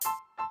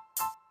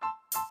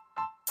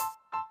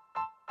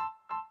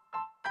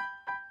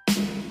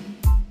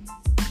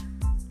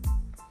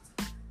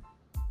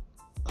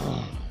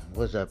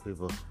What's up,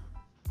 people?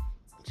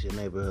 It's your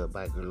neighborhood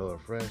biker, Lord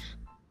Fresh.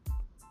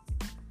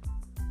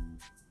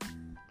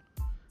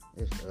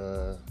 It's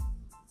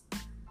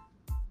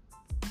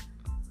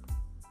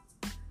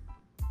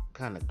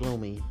kind of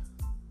gloomy.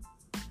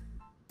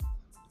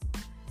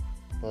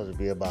 Supposed to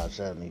be about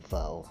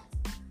 74.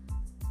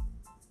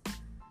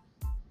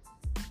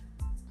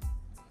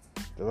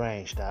 The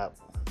rain stopped.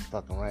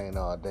 Fucking rained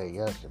all day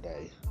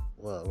yesterday.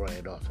 Well, it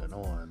rained off and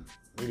on.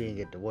 We didn't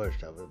get the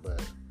worst of it,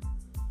 but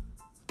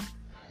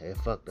it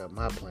fucked up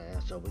my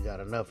plan, so we got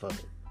enough of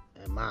it,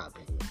 in my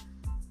opinion.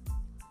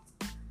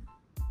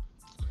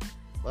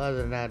 But other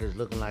than that, it's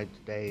looking like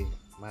today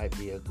might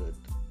be a good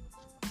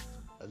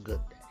day.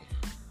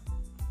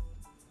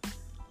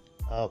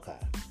 Okay.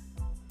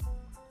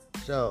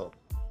 So,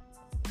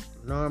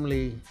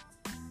 normally,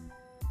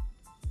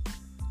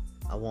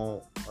 I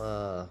won't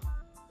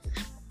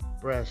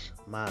express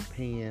my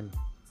opinion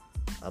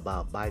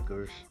about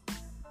bikers,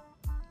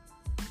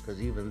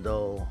 because even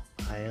though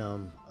I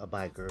am a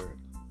biker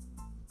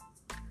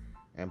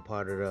and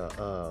part of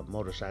the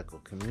motorcycle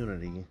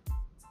community,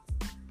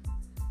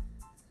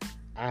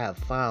 I have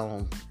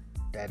found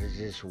that there's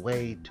just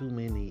way too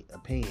many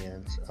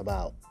opinions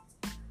about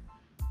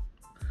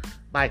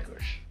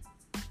bikers.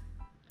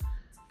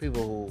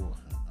 People who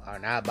are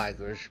not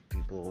bikers,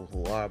 people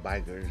who are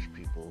bikers,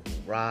 people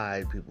who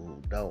ride, people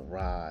who don't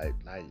ride.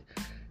 Like,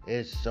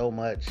 it's so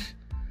much,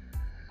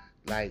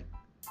 like,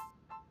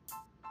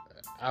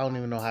 I don't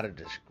even know how to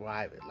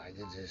describe it. Like,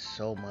 it's just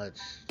so much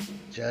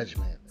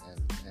judgment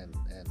and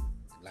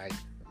like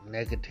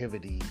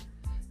negativity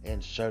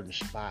in certain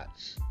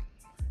spots.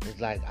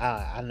 It's like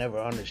I never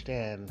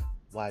understand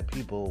why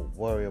people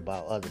worry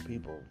about other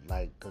people.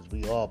 Like, because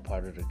we all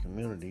part of the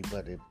community.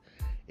 But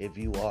if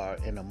you are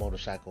in a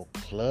motorcycle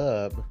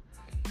club,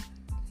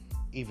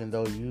 even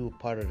though you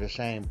part of the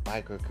same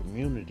biker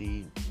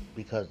community,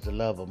 because the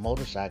love of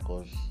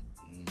motorcycles,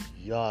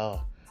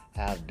 y'all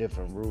have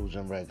different rules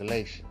and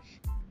regulations.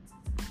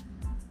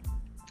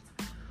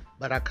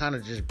 But I kind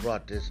of just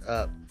brought this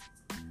up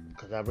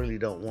because I really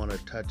don't want to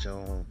touch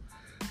on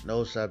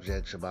no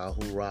subjects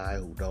about who ride,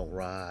 who don't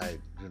ride,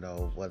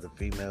 whether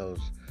females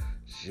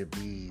should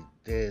be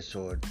this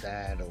or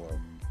that,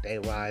 or they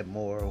ride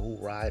more, or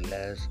who ride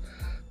less.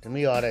 To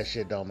me, all that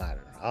shit don't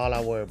matter. All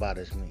I worry about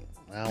is me.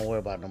 I don't worry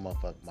about no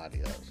motherfucking body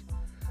else.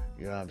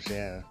 You know what I'm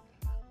saying?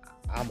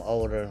 I'm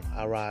older.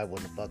 I ride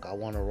when the fuck I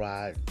want to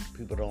ride.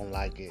 People don't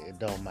like it. It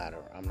don't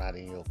matter. I'm not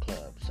in your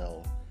club.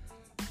 So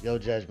your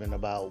judgment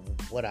about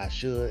what I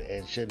should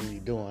and shouldn't be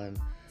doing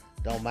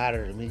don't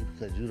matter to me,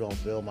 because you don't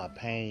feel my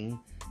pain.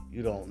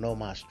 You don't know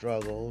my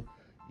struggle.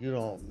 You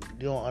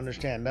don't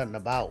understand nothing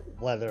about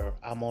whether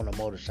I'm on a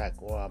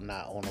motorcycle or I'm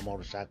not on a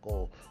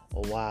motorcycle,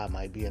 or why I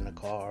might be in the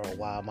car, or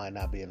why I might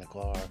not be in the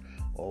car,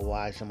 or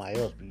why somebody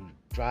else be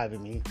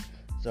driving me.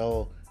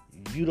 So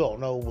you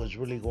don't know what's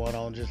really going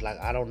on, just like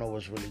I don't know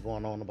what's really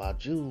going on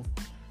about you.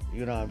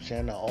 You know what I'm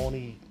saying? The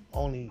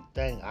only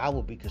thing I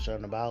would be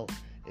concerned about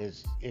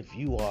is if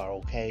you are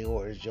okay,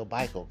 or is your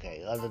bike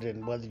okay, other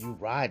than whether you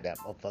ride that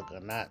motherfucker or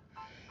not,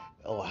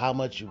 or how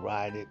much you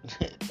ride it.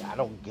 I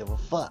don't give a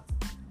fuck.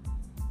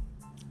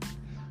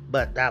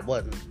 But that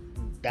wasn't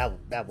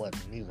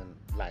even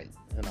like,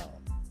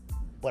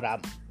 what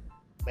I'm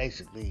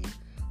basically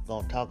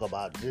gonna talk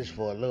about just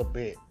for a little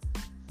bit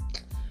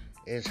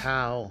is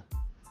how,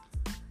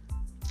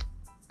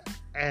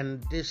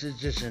 and this is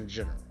just in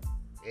general,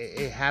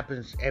 it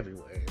happens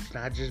everywhere. It's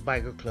not just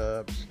biker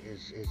clubs.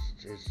 It's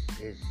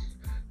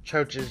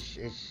churches.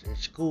 It's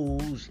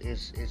schools.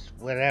 It's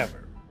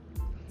whatever.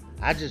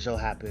 I just so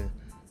happen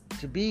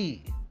to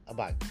be a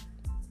biker,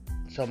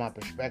 so my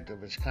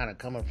perspective is kind of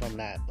coming from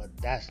that. But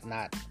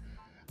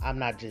I'm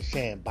not just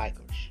saying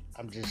bikers.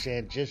 I'm just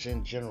saying, just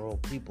in general,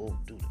 people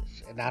do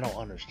this, and I don't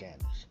understand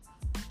this.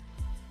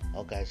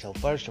 Okay, so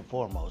first and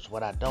foremost,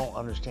 what I don't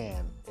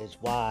understand is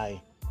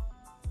why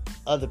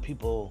other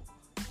people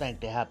think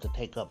they have to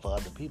take up for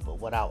other people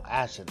without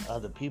asking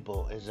other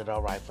people, is it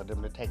all right for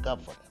them to take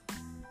up for them?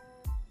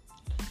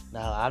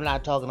 Now, I'm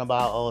not talking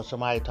about,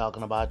 somebody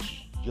talking about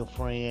your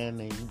friend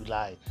and you be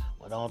like,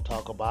 well, don't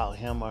talk about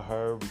him or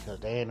her because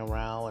they ain't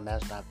around and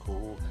that's not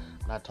cool.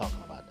 I'm not talking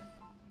about that.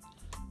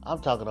 I'm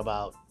talking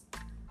about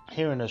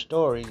hearing a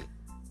story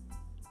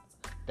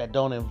that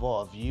don't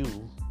involve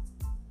you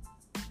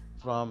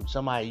from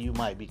somebody you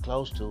might be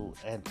close to,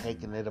 and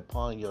taking it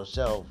upon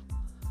yourself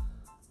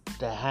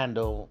to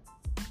handle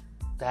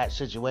that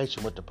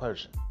situation with the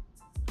person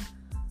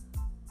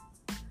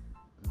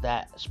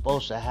that's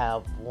supposed to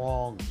have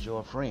wronged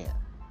your friend.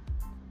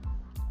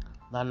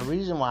 Now, the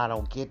reason why I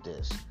don't get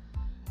this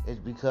is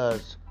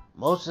because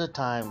most of the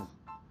time,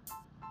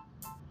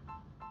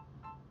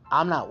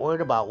 I'm not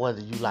worried about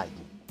whether you like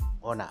me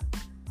or not.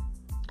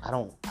 I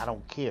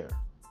don't care.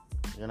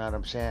 You know what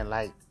I'm saying?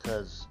 Like,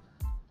 because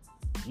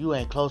you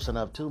ain't close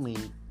enough to me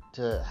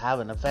to have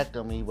an effect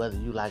on me whether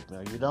you like me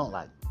or you don't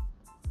like me.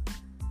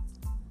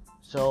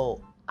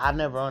 So I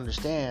never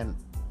understand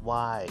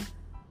why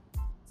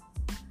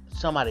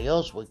somebody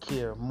else would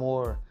care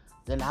more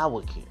than I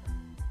would care.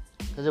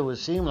 Because it would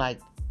seem like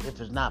if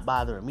it's not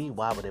bothering me,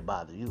 why would it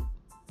bother you?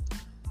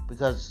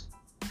 Because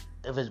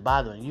if it's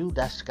bothering you,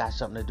 that's got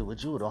something to do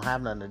with you. It don't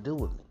have nothing to do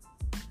with me.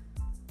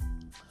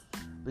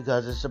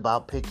 Because it's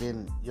about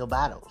picking your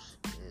battles.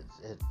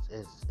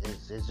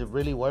 Is it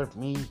really worth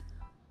me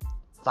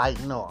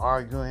fighting or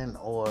arguing,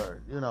 or,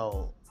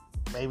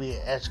 maybe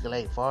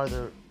escalate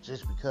farther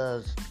just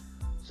because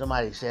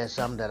somebody says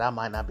something that I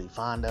might not be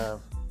fond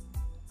of?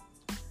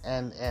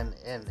 And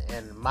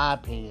in my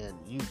opinion,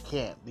 you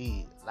can't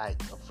be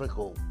like a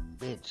frickle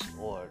bitch,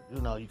 or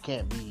you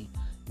can't be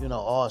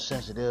all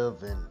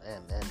sensitive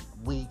and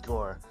weak,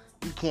 or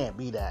you can't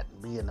be that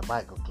and be in the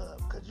biker club,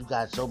 because you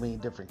got so many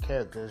different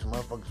characters.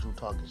 Motherfuckers who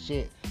talking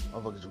shit,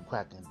 motherfuckers who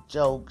cracking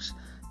jokes,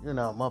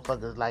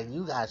 motherfuckers, like,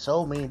 you got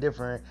so many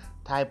different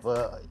type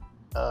of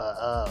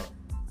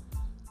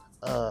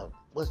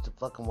what's the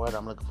fucking word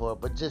I'm looking for,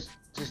 but just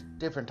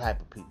different type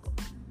of people,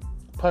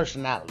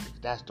 personalities,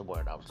 that's the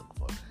word I was looking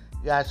for.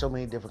 You got so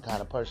many different kind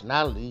of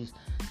personalities.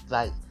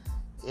 Like,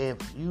 if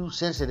you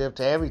sensitive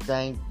to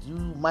everything, you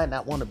might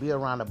not want to be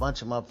around a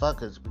bunch of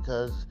motherfuckers,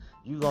 because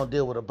you're going to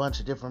deal with a bunch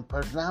of different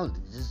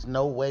personalities. There's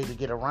no way to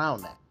get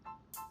around that.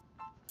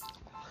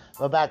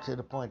 But back to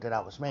the point that I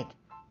was making.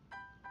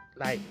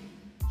 Like,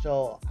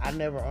 so I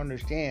never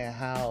understand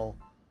how,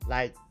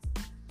 like,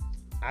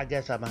 I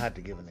guess I'm going to have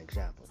to give an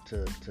example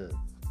to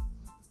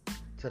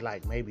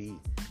like, maybe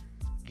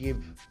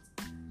give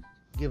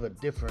a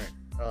different,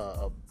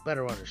 a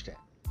better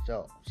understanding.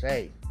 So,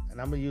 say, and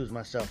I'm going to use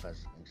myself as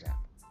an example.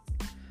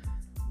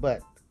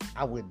 But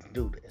I wouldn't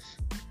do this.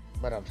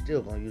 But I'm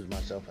still going to use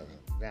myself as an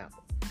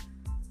example.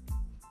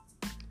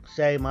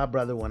 Say my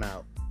brother went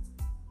out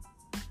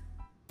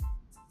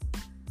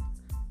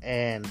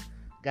and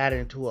got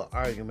into an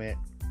argument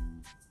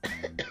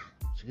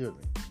excuse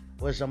me,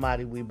 with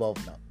somebody we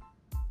both know.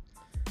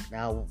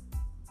 Now,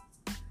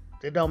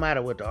 it don't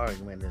matter what the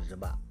argument is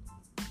about.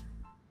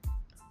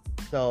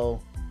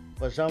 So,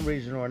 for some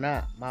reason or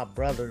not, my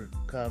brother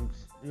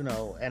comes,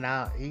 and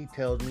he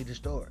tells me the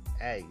story.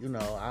 Hey,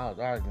 I was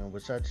arguing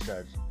with such and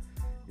such.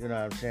 You know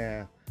what I'm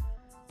saying?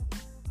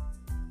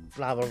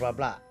 Blah, blah, blah,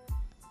 blah.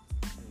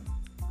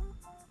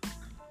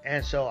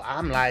 And so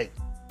I'm like,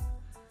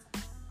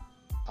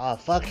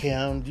 fuck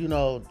him,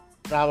 blah,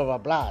 blah, blah,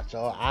 blah.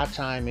 So I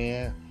chime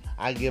in.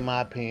 I give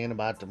my opinion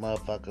about the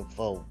motherfucker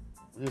for,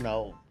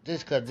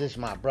 just because this is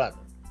my brother.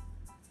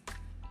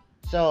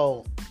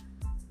 So,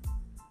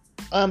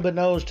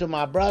 unbeknownst to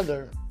my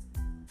brother,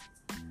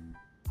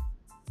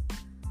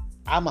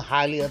 I'm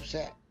highly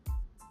upset.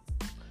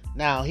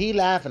 Now, he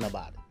laughing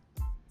about it.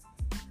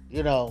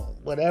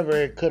 Whatever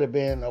it could have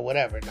been or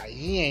whatever. Like,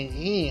 he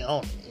ain't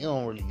on it. He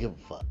don't really give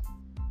a fuck.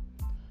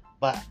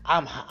 But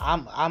I'm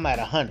at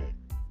 100.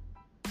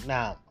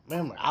 Now,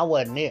 remember, I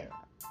wasn't there.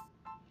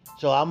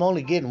 So I'm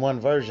only getting one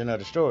version of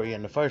the story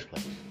in the first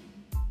place.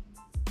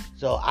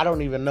 So I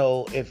don't even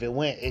know if it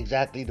went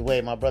exactly the way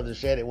my brother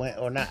said it went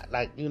or not.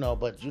 Like,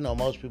 but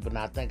most people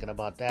not thinking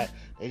about that.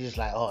 They just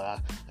like, oh,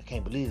 I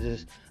can't believe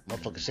this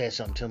motherfucker said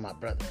something to my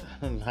brother.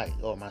 Like,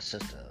 or my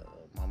sister,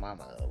 my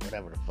mama, or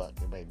whatever the fuck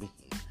it may be.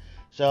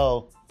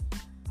 So,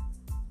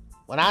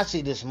 when I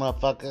see this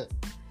motherfucker,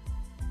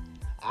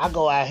 I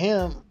go at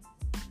him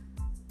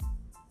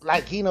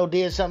like he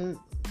did something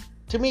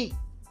to me.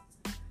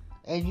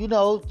 And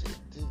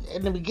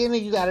in the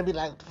beginning, you gotta be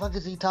like, what the fuck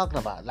is he talking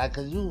about? Like,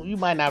 cause you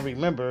might not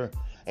remember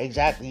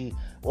exactly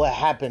what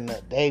happened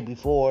the day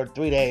before,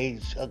 3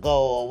 days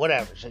ago, or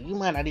whatever. So you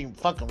might not even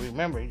fucking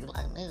remember. You're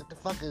like, man, what the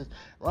fuck is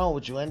wrong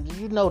with you? And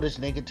you know this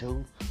nigga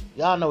too.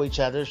 Y'all know each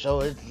other. So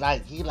it's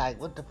like, he like,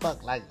 what the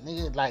fuck? Like,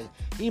 nigga, like,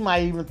 he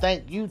might even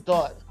think you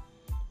thought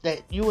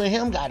that you and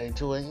him got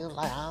into it. You're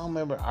like, I don't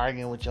remember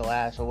arguing with your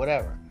ass or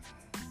whatever.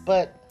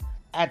 But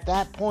at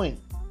that point,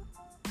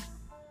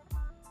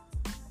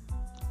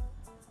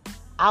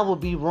 I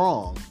would be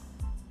wrong.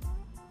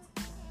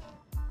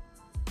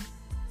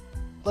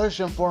 First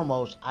and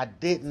foremost, I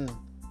didn't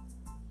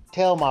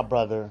tell my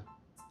brother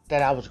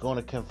that I was going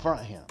to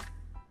confront him.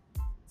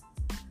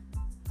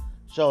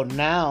 So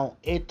now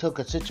it took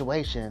a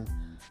situation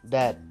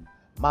that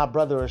my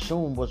brother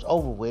assumed was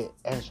over with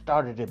and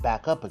started it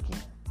back up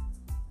again.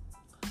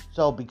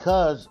 So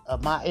because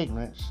of my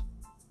ignorance,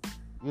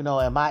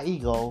 and my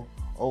ego,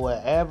 or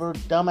whatever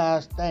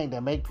dumbass thing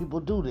that make people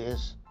do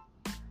this,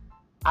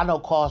 I know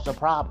caused a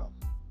problem.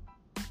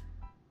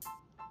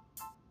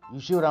 You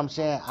see what I'm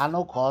saying? I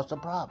know caused a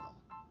problem.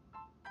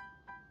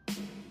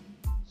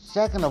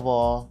 Second of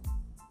all,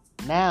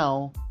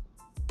 now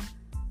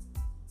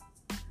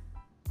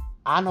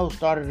I know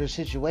started a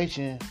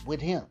situation with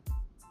him.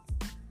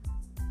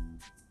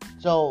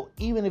 So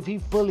even if he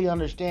fully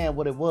understand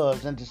what it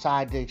was and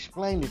decide to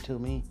explain it to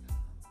me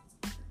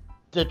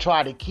to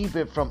try to keep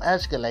it from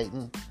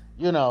escalating,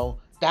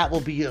 that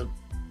will be a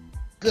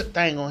good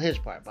thing on his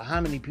part. But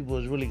how many people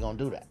is really gonna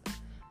do that?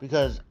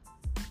 Because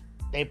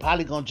they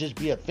probably gonna just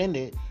be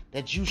offended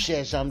that you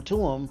said something to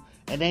them,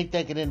 and they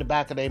thinking in the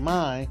back of their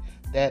mind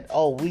that,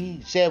 oh,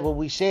 we said what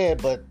we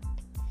said, but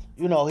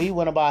he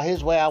went about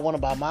his way, I went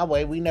about my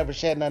way. We never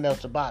said nothing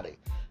else about it.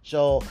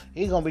 So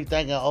he gonna be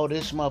thinking, oh,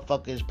 this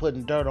motherfucker is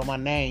putting dirt on my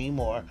name,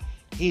 or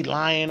he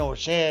lying, or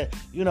said,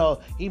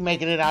 he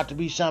making it out to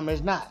be something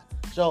it's not.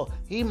 So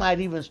he might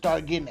even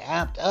start getting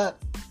amped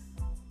up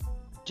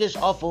just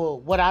off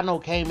of what I know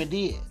came and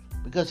did,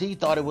 because he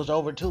thought it was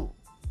over too.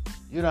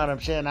 You know what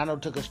I'm saying? I know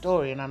took a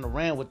story and I done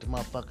ran with the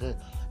motherfucker,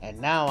 and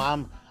now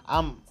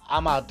I'm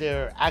out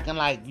there acting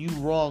like you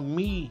wronged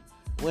me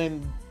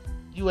when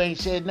you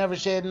ain't never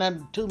said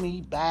nothing to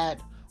me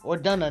bad or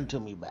done nothing to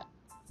me bad.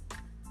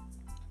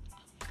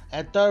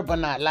 And third but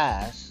not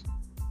last,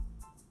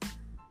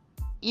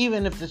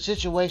 even if the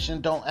situation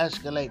don't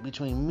escalate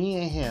between me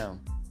and him,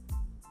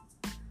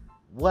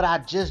 what I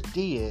just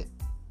did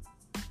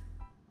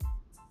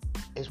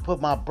is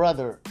put my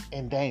brother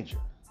in danger.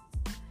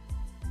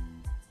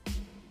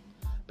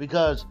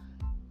 Because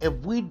if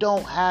we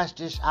don't hash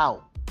this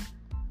out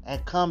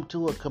and come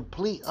to a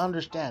complete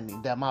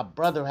understanding that my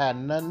brother had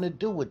nothing to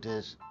do with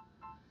this,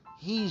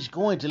 he's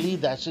going to leave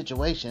that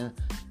situation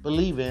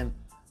believing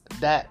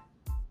that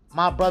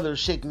my brother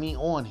sicked me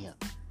on him.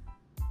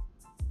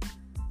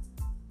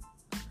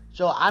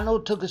 So I know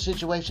took a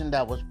situation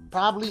that was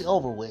probably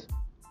over with.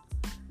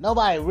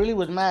 Nobody really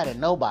was mad at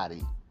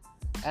nobody.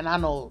 And I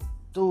know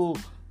threw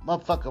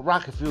motherfucking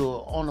rocket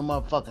fuel on the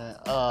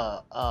motherfucking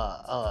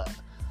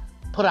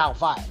put out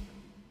fire.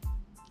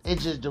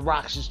 It's just the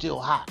rocks are still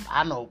hot.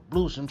 I know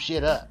blew some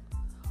shit up.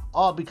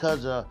 All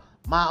because of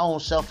my own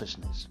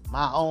selfishness.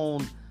 My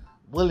own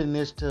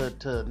willingness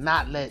to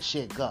not let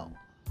shit go.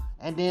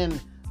 And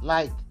then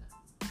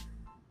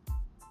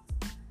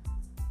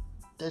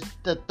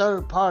the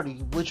third party,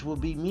 which would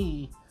be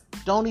me,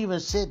 don't even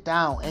sit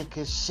down and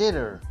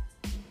consider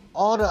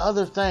all the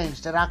other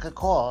things that I could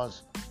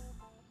cause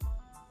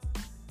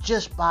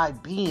just by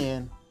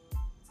being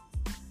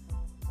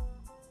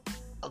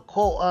a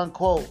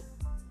quote-unquote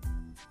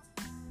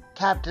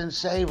Captain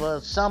Saver,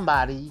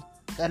 somebody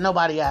that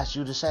nobody asked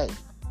you to save.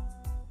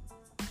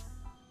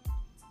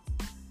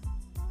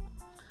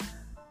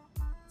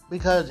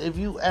 Because if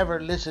you ever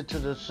listen to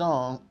the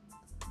song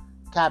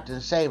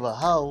Captain Save a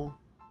Hoe,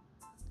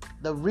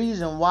 the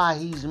reason why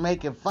he's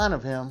making fun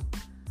of him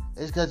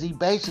is because he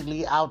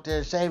basically out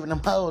there saving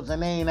them hoes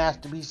and they ain't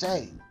asked to be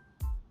saved.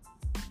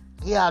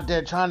 He out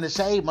there trying to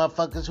save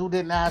motherfuckers who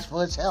didn't ask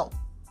for his help.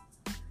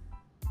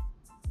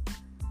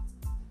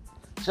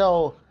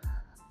 So,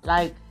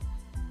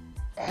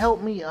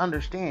 help me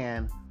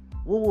understand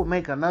what will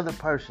make another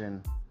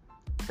person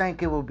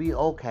think it would be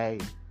okay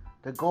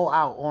to go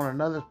out on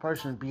another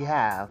person's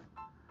behalf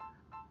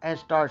and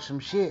start some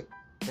shit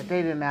that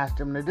they didn't ask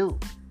them to do.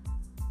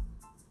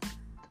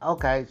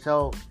 Okay,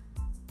 so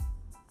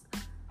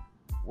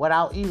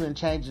without even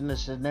changing the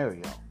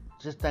scenario,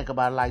 just think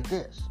about it like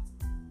this.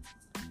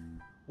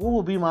 What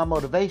would be my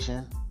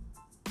motivation,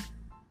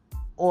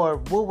 or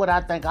what would I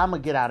think I'm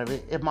going to get out of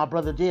it if my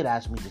brother did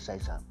ask me to say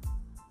something?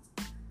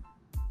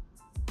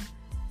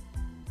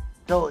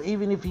 So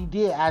even if he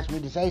did ask me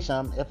to say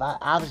something, if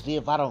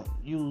I don't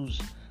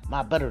use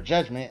my better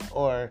judgment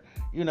or,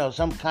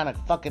 some kind of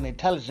fucking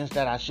intelligence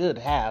that I should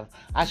have,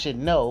 I should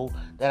know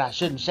that I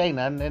shouldn't say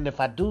nothing. And if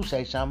I do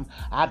say something,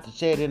 I have to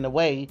say it in a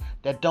way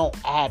that don't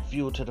add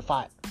fuel to the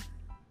fire.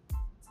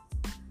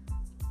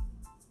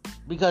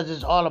 Because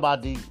it's all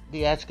about the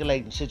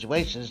escalating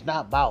situation. It's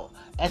not about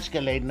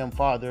escalating them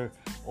farther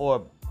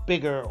or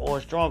bigger or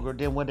stronger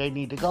than where they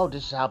need to go.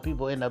 This is how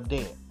people end up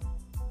dead.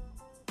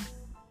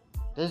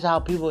 This is how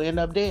people end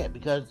up dead,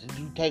 because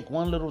you take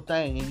one little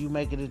thing and you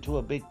make it into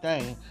a big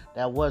thing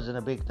that wasn't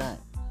a big thing.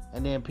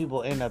 And then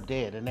people end up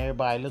dead, and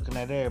everybody looking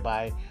at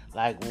everybody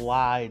like,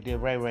 why did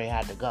Ray Ray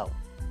have to go?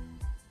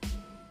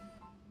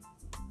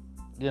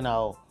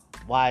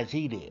 Why is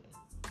he dead?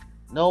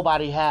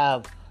 Nobody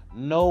have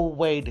no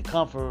way to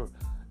comfort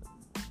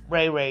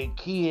Ray Ray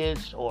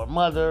kids or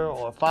mother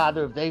or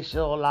father if they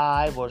still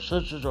alive, or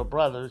sisters or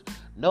brothers.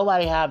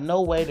 Nobody have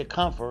no way to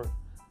comfort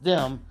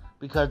them,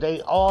 because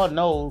they all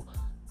know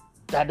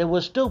that it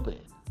was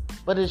stupid.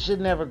 But it should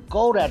never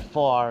go that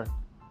far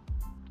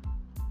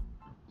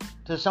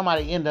to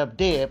somebody end up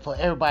dead for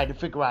everybody to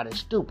figure out it's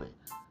stupid.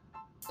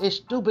 It's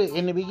stupid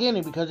in the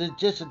beginning because it's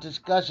just a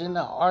discussion, an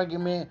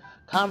argument,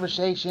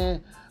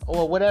 conversation,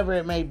 or whatever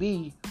it may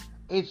be.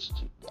 It's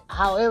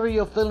however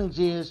your feelings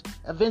is,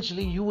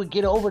 eventually you would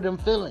get over them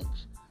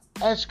feelings.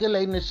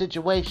 Escalating the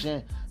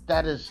situation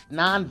that is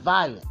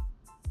non-violent.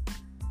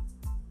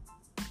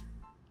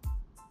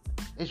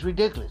 It's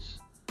ridiculous.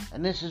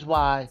 And this is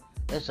why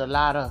it's a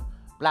lot of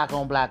black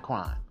on black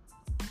crime.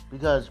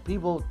 Because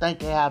people think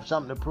they have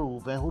something to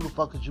prove, and who the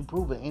fuck is you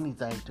proving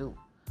anything to?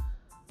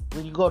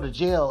 When you go to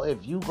jail,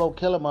 if you go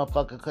kill a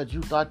motherfucker because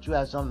you thought you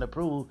had something to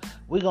prove,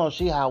 we're going to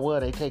see how well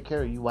they take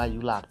care of you while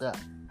you locked up.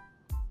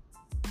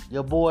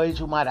 Your boys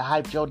who might have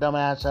hyped your dumb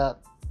ass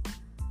up.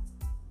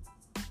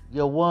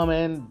 Your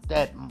woman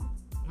that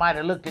might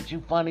have looked at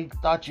you funny,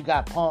 thought you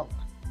got punked.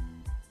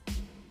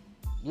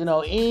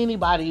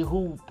 Anybody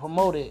who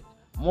promoted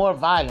more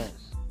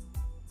violence,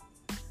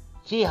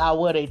 see how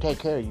well they take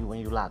care of you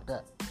when you locked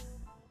up.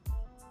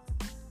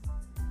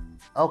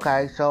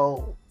 Okay,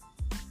 so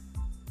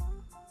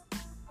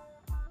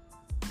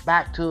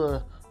back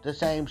to the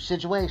same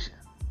situation.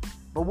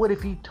 But what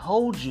if he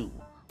told you?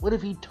 What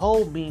if he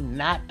told me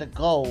not to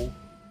go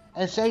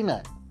and say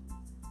nothing?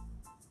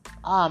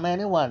 Ah, man,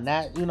 it wasn't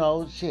that.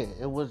 Shit.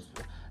 It was.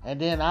 And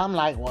then I'm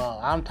like, well,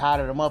 I'm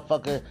tired of the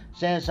motherfucker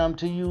saying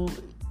something to you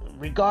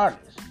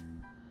regardless.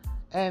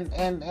 And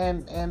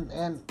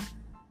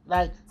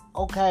like,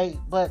 okay,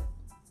 but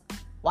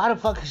why the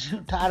fuck is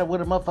you tired of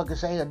what a motherfucker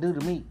say or do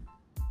to me?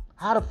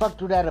 How the fuck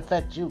do that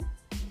affect you?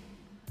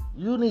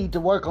 You need to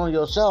work on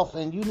yourself,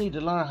 and you need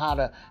to learn how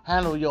to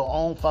handle your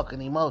own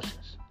fucking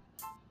emotions.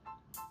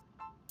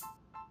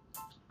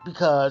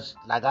 Because,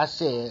 like I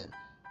said,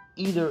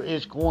 either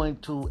it's going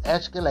to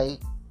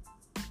escalate,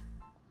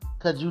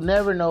 because you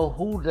never know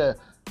who the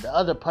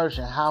other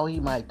person, how he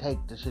might take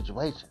the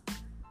situation.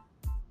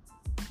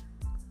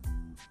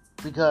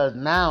 Because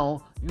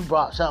now you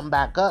brought something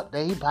back up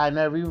that he probably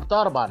never even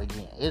thought about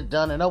again. It's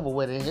done and over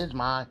with in his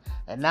mind,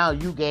 and now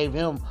you gave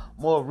him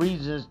more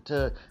reasons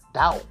to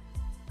doubt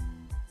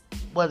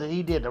whether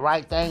he did the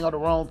right thing or the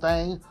wrong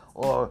thing,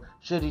 or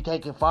should he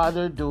take it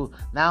farther?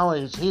 Now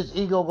is his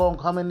ego gonna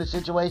come in the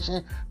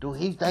situation? Do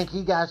he think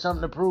he got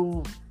something to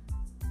prove?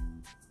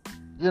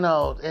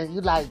 And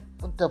you like,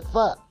 what the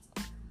fuck?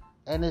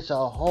 And it's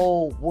a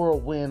whole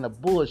whirlwind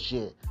of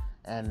bullshit,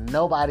 and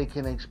nobody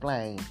can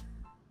explain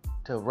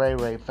to Ray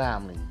Ray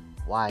family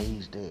why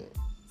he's dead.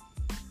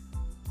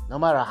 No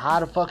matter how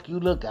the fuck you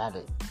look at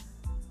it,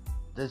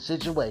 the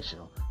situation,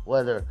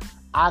 whether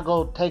I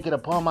go take it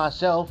upon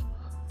myself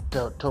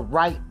to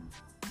right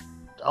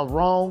a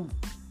wrong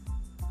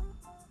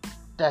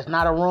that's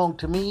not a wrong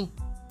to me,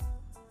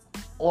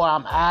 or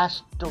I'm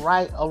asked to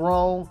right a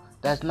wrong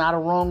that's not a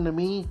wrong to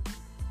me,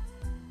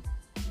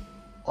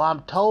 or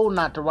I'm told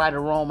not to right a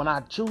wrong and I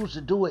choose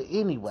to do it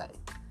anyway.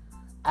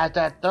 As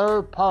that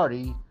third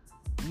party,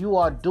 you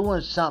are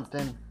doing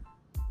something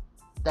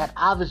that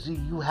obviously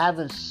you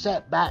haven't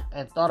sat back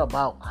and thought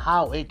about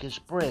how it can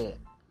spread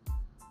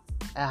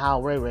and how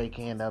Ray Ray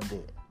can end up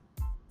dead.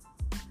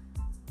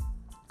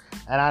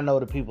 And I know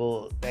the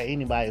people, that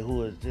anybody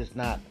who is just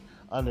not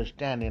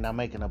understanding, I'm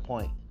making a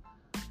point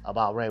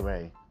about Ray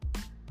Ray.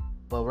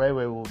 But Ray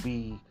Ray will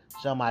be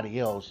somebody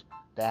else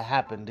that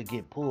happened to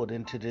get pulled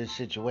into this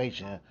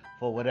situation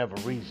for whatever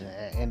reason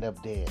and end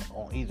up dead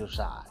on either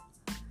side.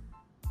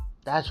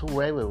 That's who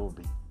Ray Ray will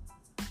be.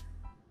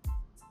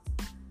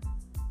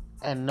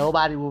 And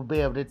nobody will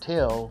be able to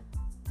tell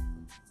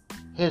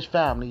his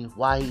family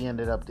why he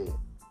ended up dead.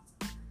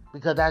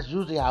 Because that's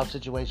usually how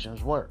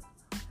situations work.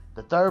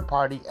 The third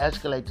party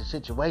escalates the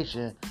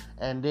situation,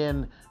 and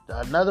then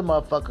another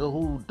motherfucker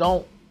who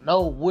don't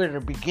know where the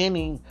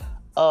beginning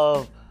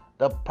of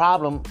the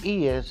problem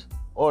is,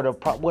 or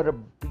where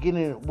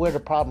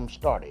the problem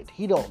started.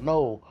 He don't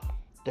know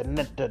the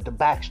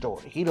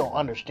backstory. He don't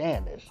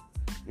understand this.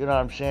 You know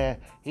what I'm saying?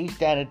 He's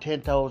standing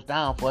 10 toes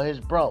down for his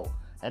bro,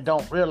 and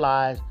don't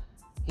realize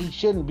he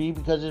shouldn't be,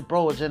 because his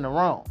bro is in the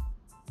wrong.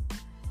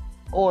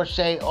 Or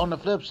say on the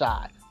flip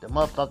side, the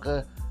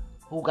motherfucker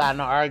who got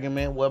in an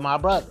argument with my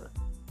brother.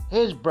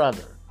 His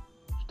brother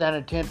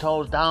standing 10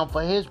 toes down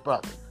for his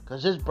brother,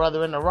 because his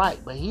brother in the right,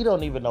 but he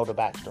don't even know the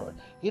backstory.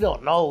 He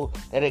don't know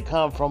that it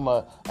come from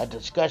a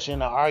discussion,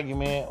 an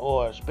argument,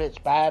 or a spit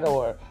spat,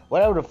 or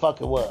whatever the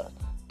fuck it was.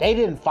 They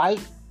didn't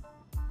fight.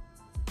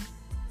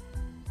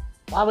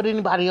 Why would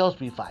anybody else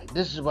be fighting?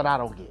 This is what I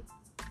don't get.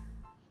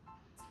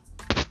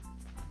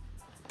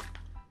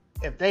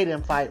 If they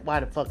didn't fight,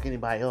 why the fuck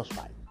anybody else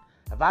fighting?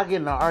 If I get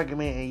in an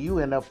argument and you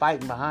end up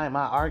fighting behind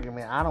my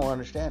argument, I don't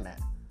understand that.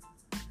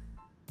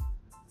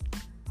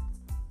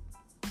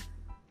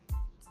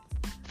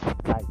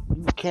 Like,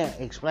 you can't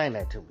explain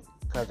that to me.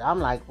 Because I'm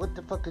like, what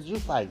the fuck is you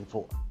fighting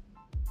for?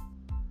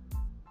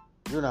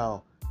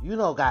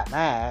 Got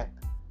mad.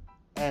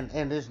 And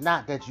it's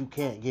not that you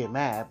can't get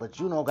mad, but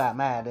got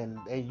mad and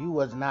you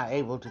was not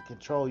able to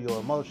control your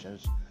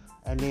emotions.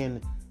 And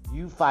then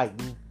you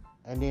fighting.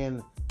 And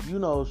then,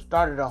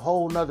 started a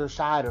whole nother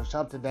side of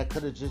something that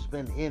could have just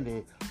been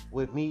ended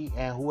with me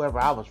and whoever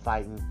I was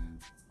fighting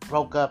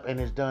broke up and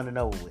it's done and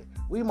over with.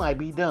 We might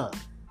be done.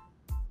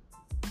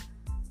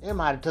 It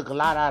might have took a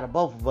lot out of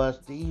both of us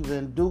to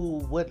even do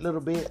what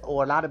little bit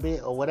or a lot of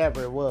bit or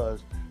whatever it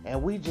was.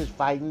 And we just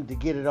fighting to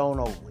get it on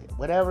over with.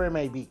 Whatever it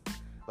may be.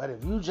 But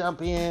if you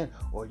jump in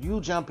or this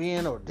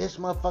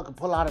motherfucker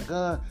pull out a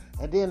gun,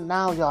 and then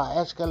now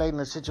y'all escalating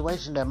a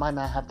situation that might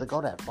not have to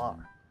go that far.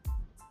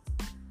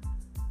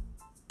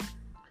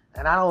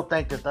 And I don't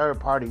think the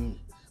third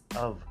party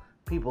of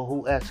people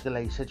who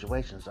escalate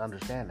situations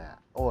understand that.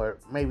 Or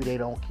maybe they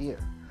don't care.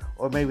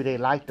 Or maybe they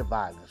like the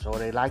violence. Or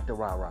they like the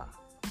rah-rah.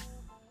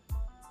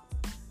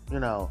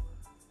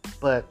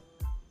 But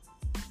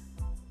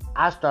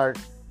I start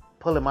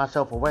pulling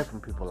myself away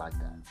from people like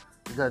that.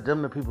 Because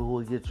them the people who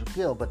will get you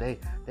killed. But they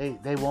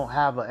won't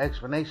have an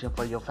explanation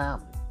for your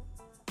family.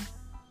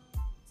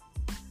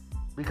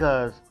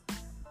 Because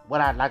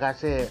like I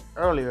said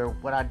earlier,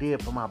 what I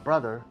did for my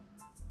brother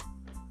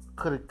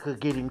could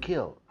get him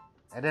killed,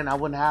 and then I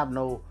wouldn't have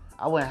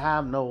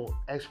no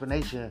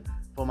explanation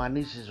for my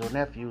nieces or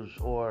nephews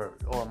or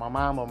my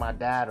mom or my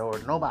dad or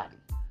nobody.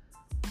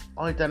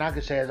 Only thing I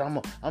can say is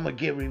I'm gonna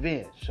get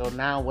revenge. So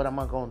now what am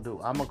I gonna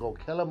do? I'm gonna go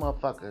kill a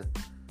motherfucker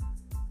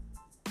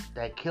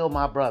that killed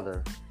my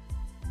brother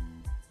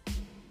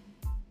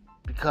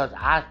because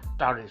I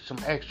started some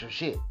extra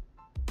shit.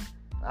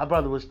 My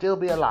brother would still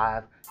be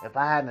alive if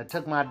I hadn't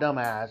took my dumb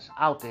ass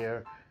out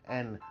there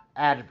and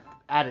added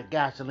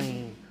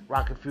gasoline,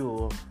 rocket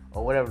fuel,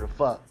 or whatever the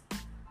fuck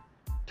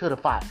to the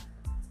fire.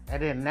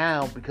 And then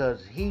now,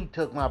 because he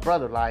took my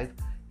brother's life,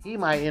 he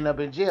might end up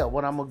in jail.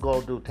 What I'm gonna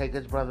go do? Take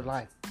his brother's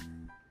life?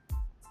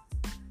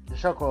 The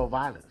circle of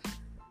violence.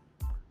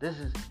 This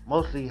is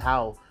mostly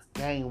how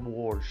gang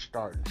wars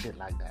start and shit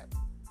like that.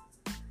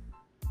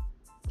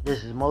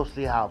 This is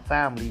mostly how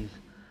families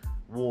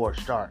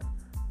wars start.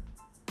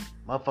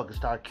 Motherfuckers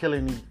start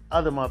killing these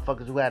other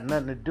motherfuckers who had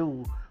nothing to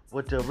do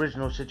with the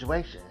original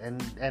situation.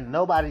 And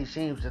nobody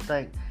seems to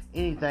think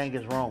anything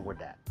is wrong with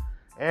that.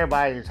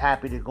 Everybody is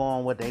happy to go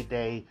on with their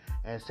day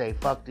and say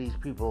fuck these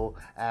people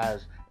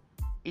as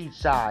each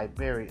side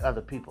bury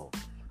other people.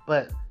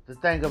 But the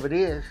thing of it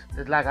is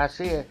like I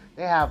said,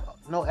 they have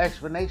no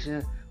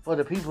explanation for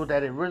the people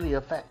that it really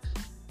affects.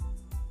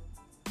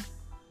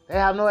 They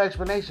have no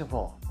explanation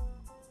for them.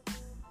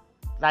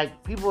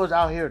 Like, people is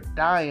out here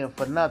dying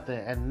for nothing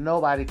and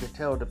nobody can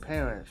tell the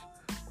parents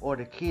or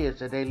the kids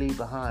that they leave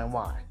behind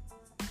why.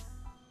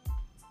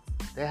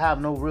 They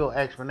have no real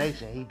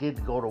explanation. He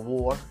didn't go to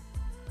war.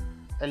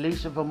 At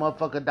least if a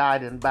motherfucker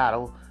died in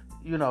battle,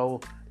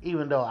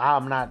 even though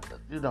I'm not,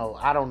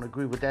 I don't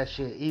agree with that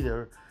shit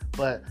either,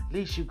 but at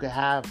least you could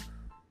have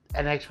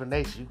an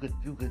explanation.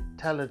 You could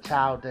tell a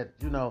child that,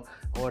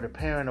 or the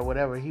parent or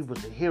whatever, he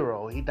was a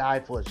hero. He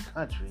died for his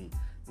country,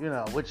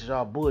 which is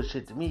all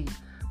bullshit to me.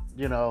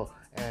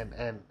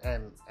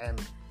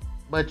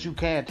 But you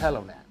can't tell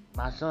him that.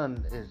 My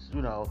son is,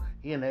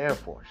 he in the Air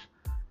Force.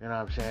 You know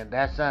what I'm saying?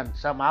 That's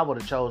something I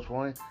would have chose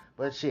for him.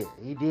 But shit,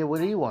 he did what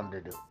he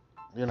wanted to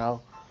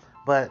do,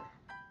 But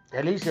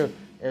at least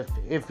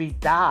if he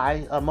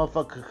die, a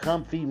motherfucker could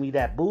come feed me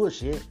that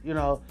bullshit.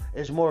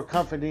 It's more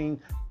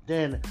comforting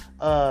than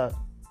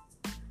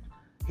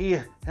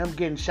him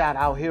getting shot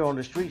out here on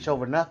the streets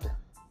over nothing.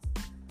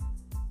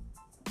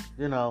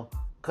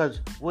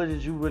 Because what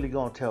is you really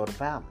going to tell the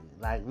family?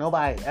 Like,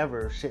 nobody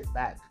ever sit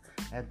back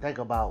and think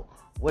about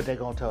what they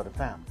going to tell the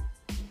family.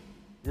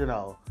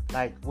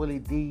 Like, Willie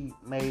D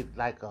made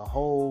like a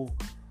whole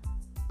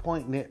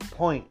point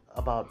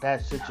about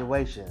that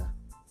situation.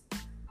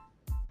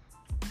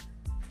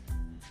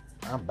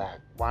 I'm back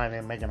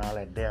whining, making all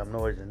that damn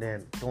noise, and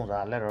then as soon as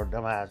I let her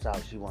dumb ass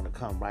out, she want to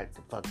come right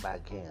the fuck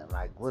back in.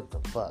 Like, what the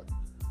fuck?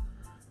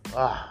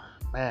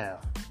 Man.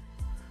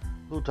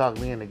 Who talked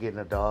me into getting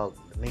a dog?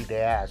 Need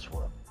their ass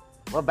whooped.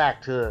 But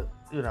back to,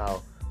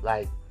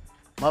 like,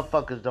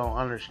 motherfuckers don't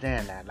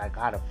understand that. Like,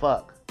 how the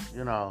fuck,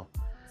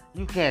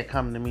 you can't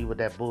come to me with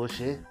that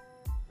bullshit.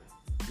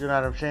 You know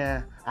what I'm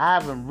saying? I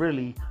haven't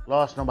really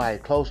lost nobody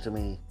close to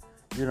me,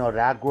 that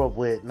I grew up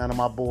with. None of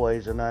my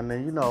boys or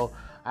nothing.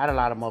 I had a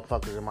lot of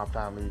motherfuckers in my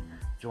family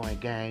join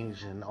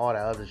gangs and all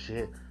that other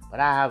shit. But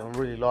I haven't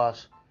really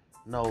lost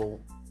no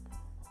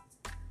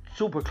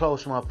super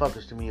close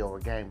motherfuckers to me over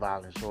gang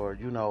violence or,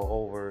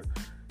 over,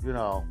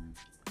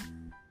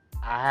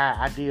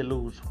 I did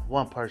lose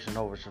one person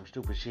over some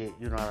stupid shit,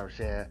 you know what I'm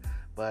saying?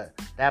 But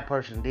that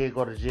person did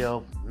go to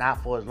jail,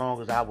 not for as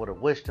long as I would have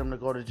wished them to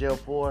go to jail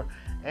for,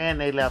 and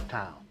they left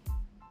town.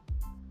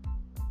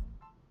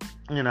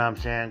 You know what I'm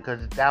saying?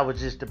 Because that was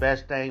just the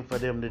best thing for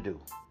them to do.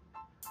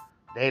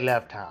 They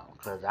left town,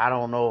 because I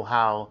don't know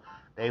how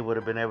they would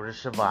have been able to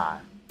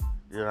survive.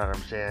 You know what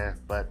I'm saying?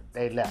 But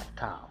they left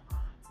town.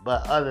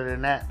 But other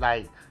than that,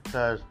 like,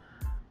 because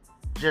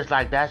just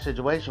like that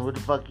situation, what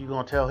the fuck you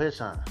gonna tell his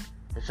son?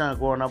 His son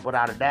growing up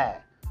without a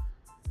dad.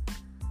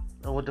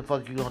 And what the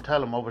fuck you gonna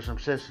tell him over some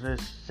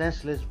senseless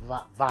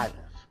violence?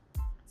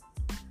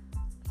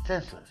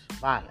 Senseless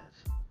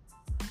violence.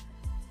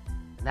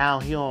 Now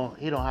he don't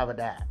have a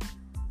dad.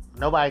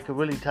 Nobody could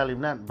really tell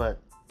him nothing, but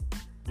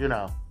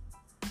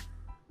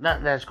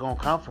nothing that's gonna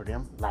comfort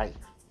him. Like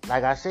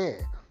I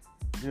said,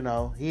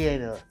 he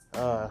ain't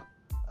a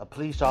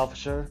police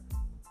officer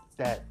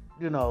that,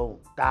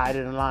 died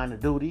in the line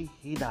of duty.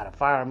 He's not a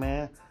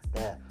fireman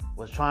that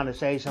was trying to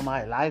save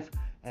somebody's life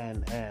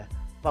and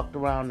fucked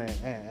around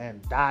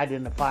and died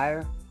in the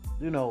fire,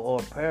 or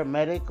a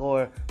paramedic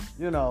or,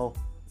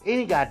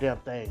 any goddamn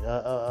thing.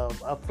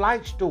 A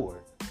flight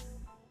steward.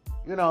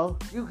 You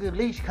can at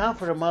least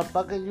comfort a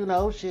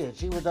motherfucker, shit.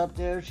 She was up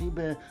there, she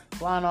been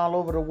flying all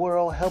over the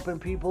world helping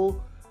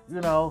people,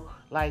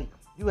 like,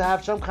 you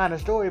have some kind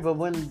of story, but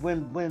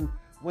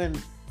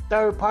when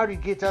third party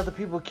gets other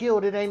people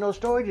killed, it ain't no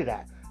story to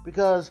that.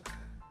 Because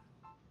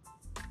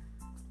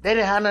they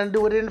didn't have nothing to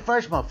do with it in the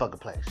first motherfucking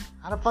place.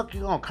 How the fuck you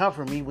gonna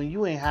comfort me when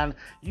you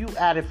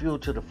added fuel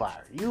to the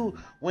fire? You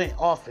went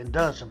off and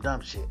done some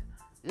dumb shit.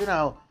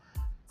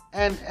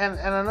 And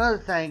another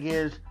thing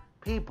is,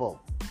 people,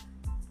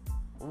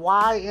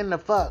 why in the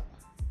fuck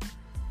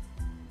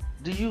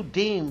do you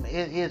deem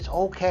it's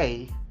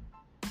okay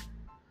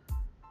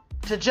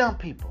to jump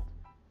people?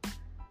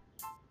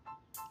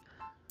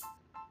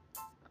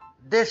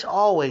 This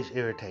always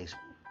irritates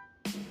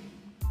me.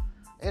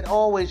 It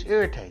always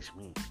irritates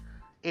me.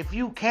 If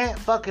you can't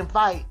fucking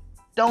fight,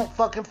 don't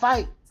fucking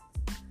fight.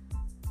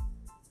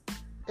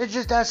 It's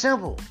just that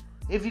simple.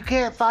 If you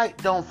can't fight,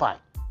 don't fight.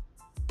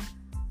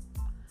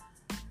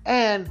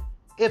 And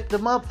if the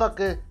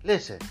motherfucker,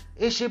 listen,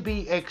 it should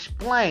be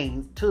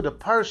explained to the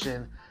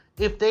person,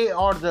 if they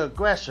are the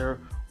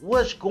aggressor,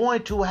 what's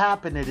going to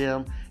happen to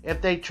them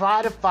if they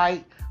try to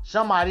fight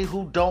somebody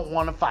who don't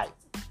want to fight.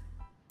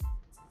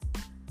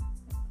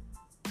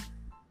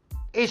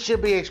 It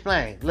should be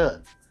explained.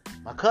 Look,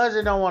 my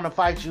cousin don't want to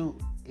fight you.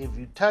 If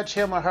you touch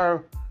him or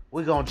her,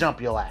 we're going to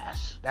jump your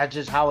ass. That's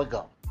just how it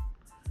goes.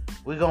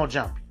 We're going to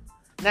jump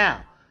you.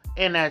 Now,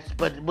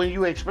 but when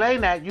you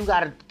explain that, you got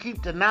to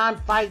keep the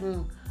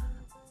non-fighting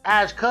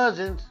ass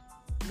cousins,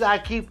 you got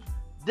to keep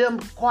them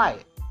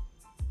quiet.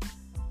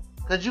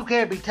 Because you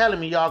can't be telling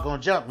me y'all going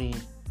to jump me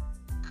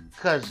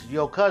because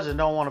your cousin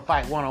don't want to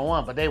fight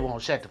one-on-one, but they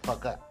won't shut the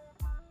fuck up.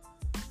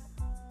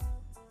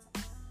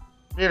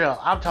 You know,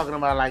 I'm talking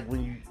about like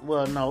when you,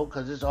 well, no,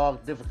 because it's all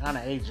different kind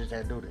of ages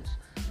that do this.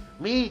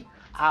 Me,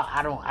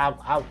 I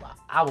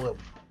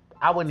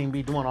wouldn't even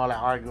be doing all that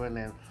arguing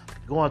and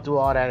going through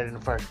all that in the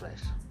first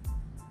place.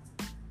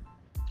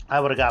 I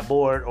would have got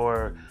bored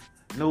or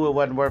knew it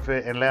wasn't worth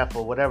it and left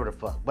or whatever the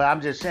fuck. But I'm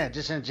just saying,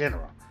 just in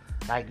general.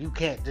 Like, you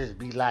can't just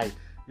be like,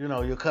 you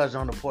know, your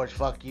cousin on the porch,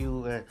 fuck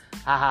you, and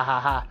ha ha ha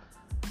ha.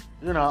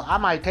 You know, I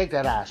might take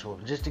that ass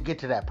whooping just to get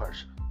to that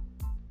person.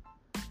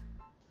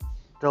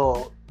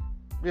 So,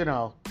 you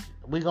know,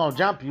 we gonna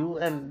jump you,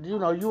 and, you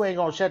know, you ain't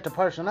gonna shut the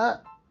person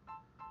up.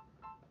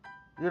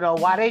 You know,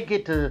 why they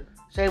get to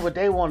say what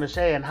they want to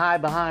say and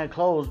hide behind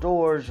closed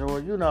doors or,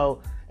 you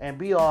know, and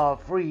be all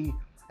free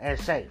and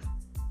safe.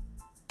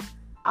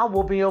 I'm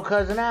whooping your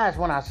cousin ass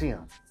when I see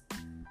him.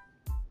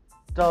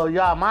 So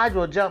y'all might as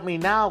well jump me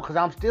now because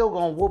I'm still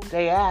going to whoop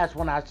their ass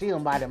when I see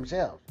them by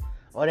themselves.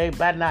 Or they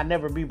better not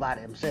never be by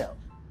themselves.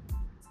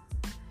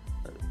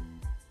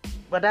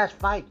 But that's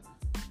fighting.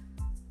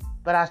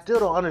 But I still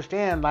don't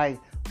understand,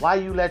 like, why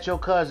you let your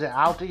cousin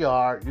out the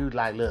yard. You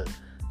like, look,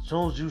 as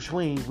soon as you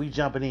swing, we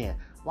jumping in.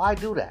 Why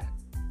do that?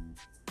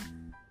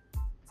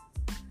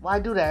 Why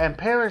do that? And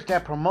parents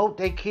that promote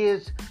their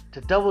kids to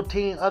double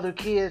team other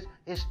kids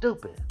is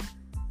stupid.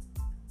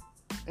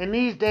 In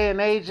these day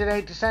and age, it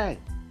ain't the same.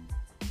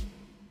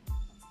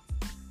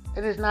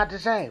 It is not the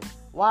same.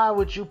 Why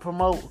would you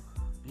promote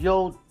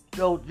your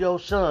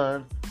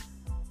son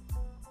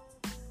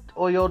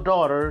or your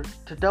daughter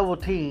to double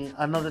team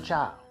another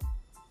child?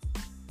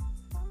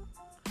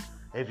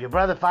 If your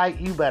brother fight,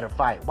 you better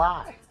fight.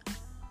 Why?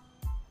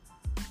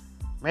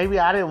 Maybe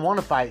I didn't want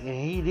to fight and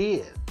he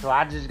did. So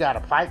I just got to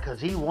fight because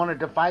he wanted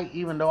to fight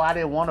even though I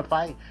didn't want to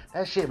fight.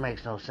 That shit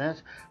makes no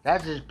sense.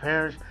 That's just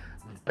parents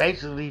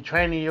basically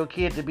training your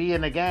kid to be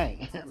in a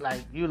gang.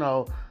 Like, you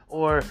know,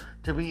 or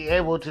to be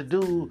able to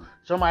do,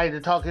 somebody to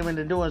talk him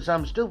into doing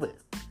something stupid.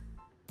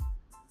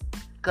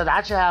 Because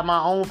I should have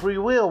my own free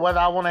will whether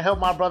I want to help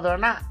my brother or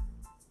not.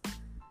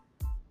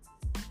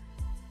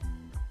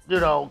 You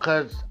know,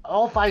 because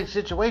all fighting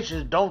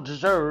situations don't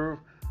deserve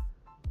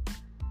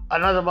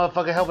another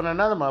motherfucker helping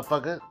another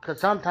motherfucker. Because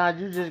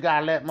sometimes you just got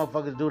to let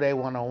motherfuckers do their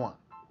one-on-one.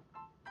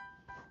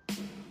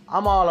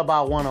 I'm all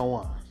about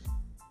one-on-ones.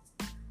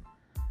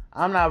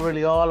 I'm not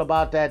really all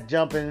about that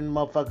jumping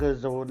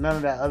motherfuckers or none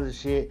of that other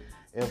shit.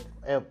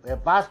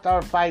 If I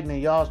start fighting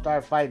and y'all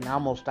start fighting,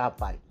 I'm going to stop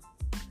fighting.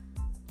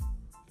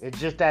 It's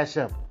just that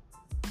simple.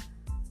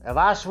 If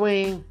I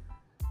swing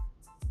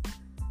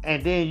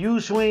and then you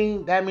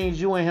swing, that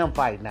means you and him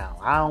fight now.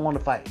 I don't want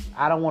to fight.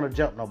 I don't want to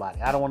jump nobody.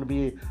 I don't want to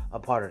be a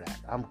part of that.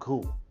 I'm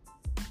cool.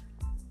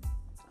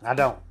 I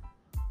don't.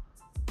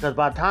 Because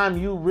by the time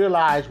you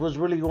realize what's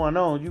really going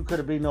on, you could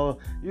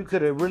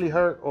have really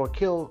hurt or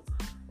killed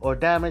or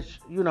damaged,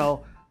 you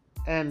know.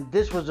 And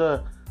this was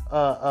a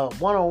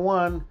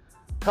one-on-one,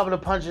 couple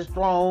of punches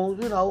thrown,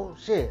 you know,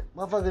 shit.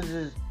 Motherfuckers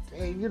is,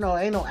 you know,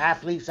 ain't no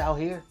athletes out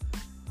here.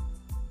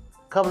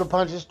 Couple of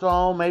punches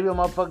thrown, maybe a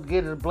motherfucker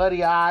get a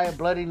bloody eye, a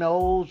bloody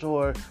nose,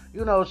 or,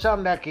 you know,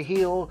 something that could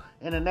heal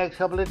in the next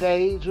couple of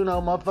days. You know,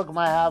 motherfucker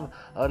might have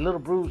a little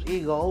bruised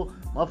ego.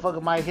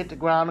 Motherfucker might hit the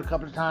ground a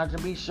couple of times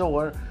and be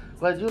sore.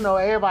 But, you know,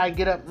 everybody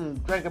get up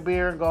and drink a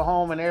beer and go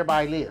home and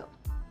everybody live.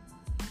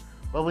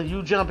 But when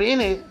you jump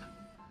in it,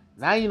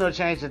 now you know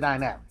change the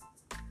dynamic.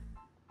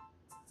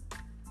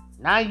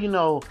 Now you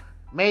know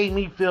made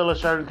me feel a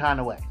certain kind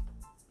of way.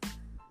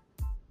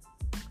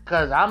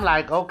 Because I'm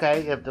like,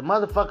 okay, if the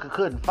motherfucker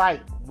couldn't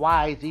fight,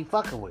 why is he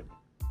fucking with me?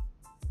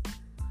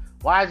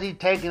 Why is he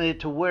taking it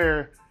to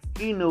where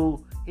he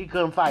knew he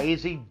couldn't fight?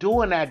 Is he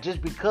doing that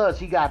just because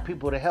he got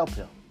people to help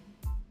him?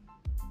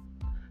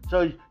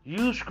 So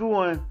you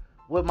screwing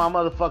with my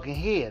motherfucking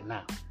head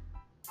now.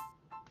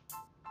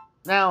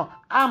 Now,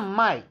 I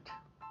might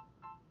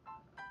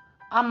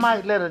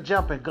let a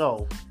jumping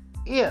go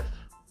if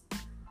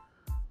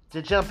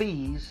the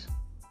jumpies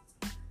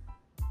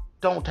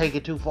don't take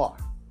it too far.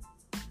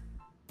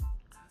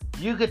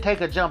 You could take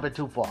a jumping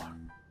too far.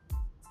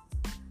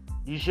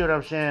 You see what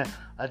I'm saying?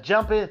 A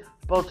jumping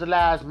supposed to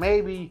last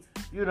maybe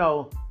you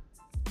know,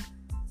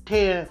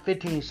 10,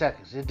 15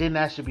 seconds. It didn't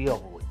actually be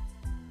over with.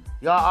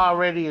 Y'all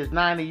already is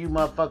 9 of you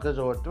motherfuckers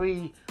or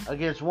 3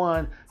 against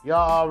 1.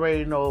 Y'all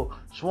already know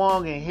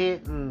swung and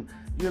hit and,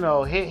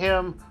 hit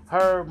him,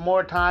 her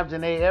more times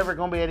than they ever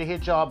gonna be able to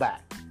hit y'all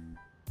back.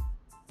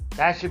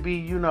 That should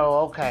be,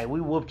 okay,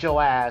 we whooped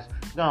your ass.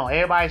 No,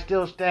 everybody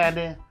still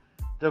standing.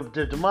 The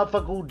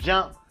motherfucker who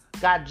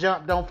got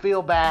jumped, don't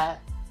feel bad.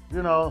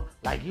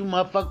 Like you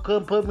motherfucker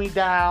couldn't put me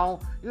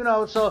down.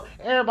 So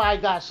everybody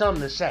got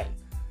something to say.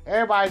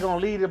 Everybody gonna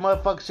leave the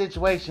motherfucking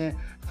situation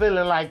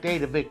feeling like they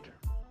the victor.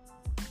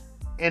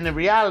 In the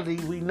reality,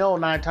 we know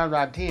 9 times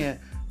out of 10,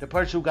 the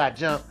person who got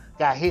jumped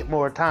got hit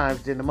more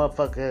times than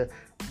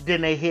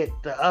than they hit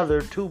the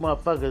other 2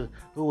 motherfuckers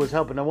who was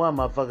helping the one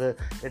motherfucker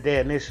that they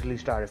initially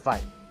started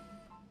fighting.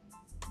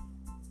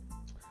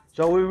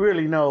 So we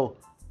really know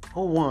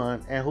who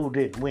won and who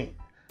didn't win.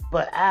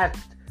 But as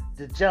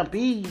the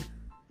jumpee,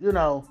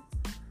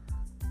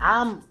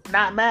 I'm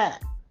not mad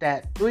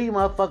that 3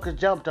 motherfuckers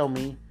jumped on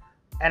me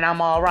and I'm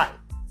all right.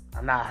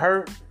 I'm not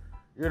hurt.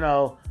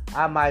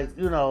 I might,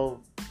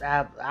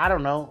 I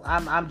don't know.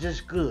 I'm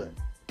just good.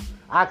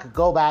 I could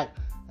go back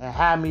and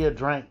have me a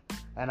drink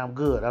and I'm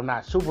good. I'm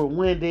not super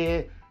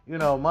winded.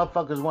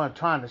 Motherfuckers weren't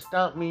trying to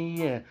stump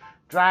me and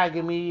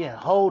dragging me and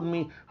holding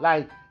me.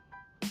 Like,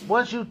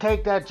 once you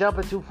take that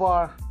jumping too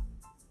far,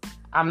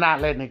 I'm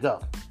not letting it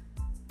go.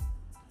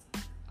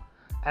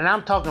 And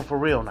I'm talking for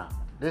real now.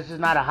 This is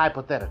not a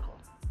hypothetical.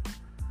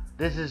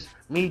 This is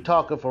me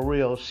talking for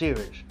real,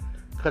 serious.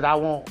 Because I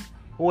want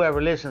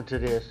whoever listens to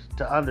this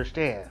to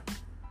understand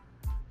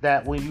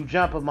that when you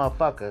jump a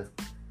motherfucker,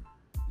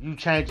 you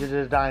changing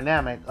the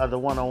dynamic of the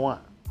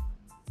one-on-one.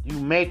 You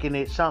making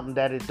it something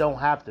that it don't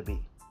have to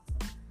be.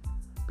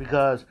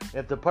 Because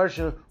if the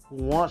person who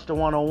wants the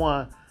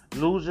one-on-one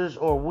loses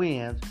or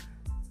wins,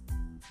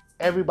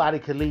 everybody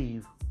could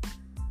leave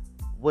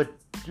with,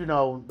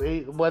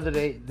 whether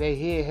they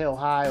head held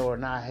high or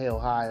not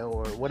held high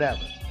or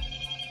whatever.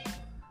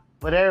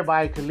 But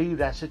everybody could leave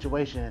that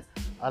situation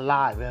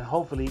alive and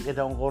hopefully it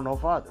don't go no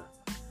farther.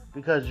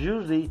 Because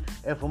usually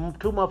if 2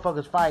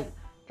 motherfuckers fight,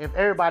 if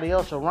everybody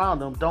else around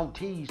them don't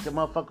tease the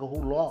motherfucker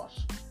who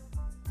lost.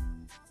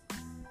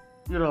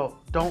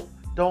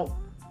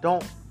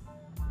 Don't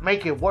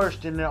make it worse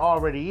than it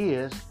already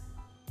is.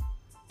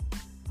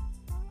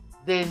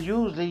 Then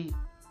usually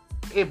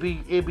it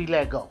be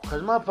let go.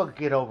 Cause motherfucker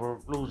get over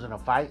losing a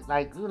fight.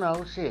 Like,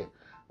 shit.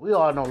 We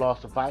all know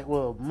lost a fight.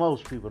 Well,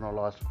 most people know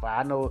lost a fight.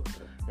 I know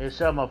there's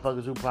some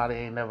motherfuckers who probably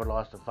ain't never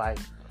lost a fight.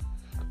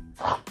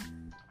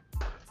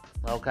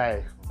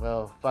 Okay,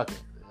 well, fuck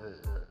it.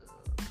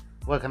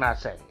 What can I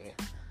say?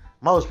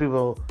 Most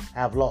people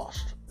have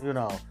lost,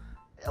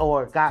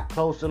 or got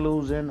close to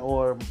losing,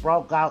 or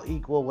broke out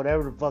equal,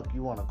 whatever the fuck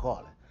you want to call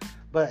it.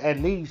 But at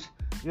least,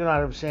 you know what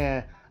I'm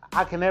saying,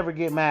 I can never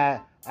get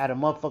mad at a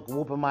motherfucker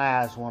whooping my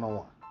ass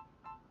one-on-one.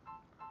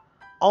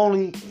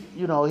 Only,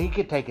 he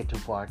could take it too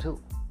far too.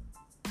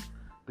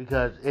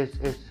 Because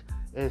it's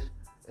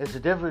the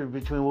difference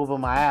between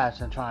whooping my ass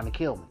and trying to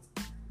kill me.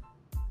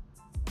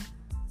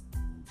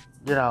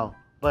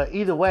 But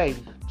either way,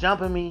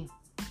 jumping me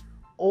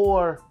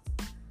or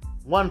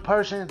one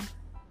person,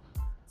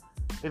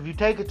 if you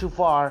take it too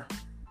far,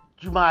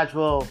 you might as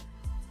well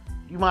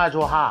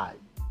hide.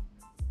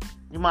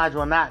 You might as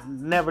well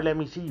never let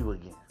me see you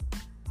again.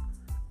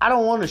 I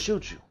don't want to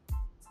shoot you.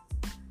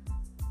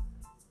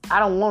 I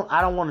don't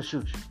want to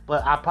shoot you,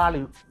 but I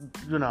probably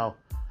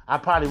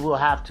will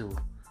have to,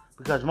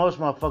 because most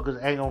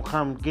motherfuckers ain't gonna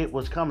come get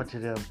what's coming to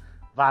them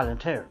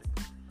voluntarily.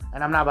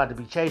 And I'm not about to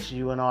be chasing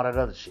you and all that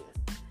other shit.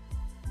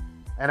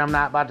 And I'm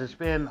not about to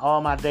spend all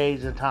my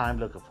days and time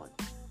looking for you.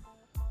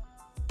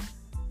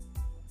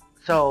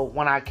 So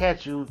when I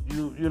catch you,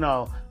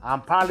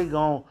 I'm probably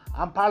gonna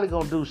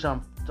do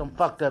some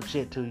fucked up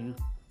shit to you.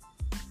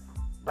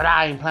 But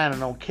I ain't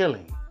planning on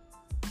killing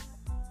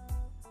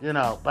you.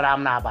 But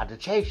I'm not about to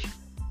chase you.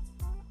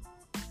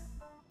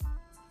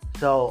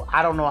 So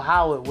I don't know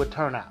how it would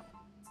turn out.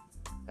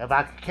 If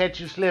I could catch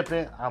you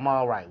slipping, I'm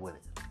all right with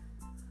it.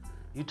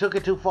 You took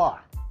it too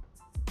far.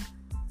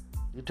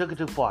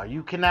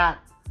 You cannot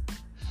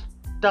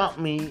stump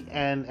me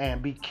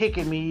and be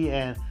kicking me,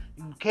 and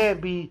you can't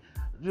be,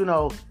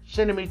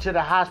 sending me to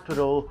the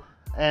hospital.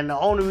 And the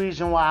only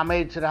reason why I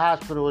made it to the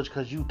hospital is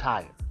because you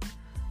tired.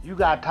 You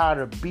got tired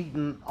of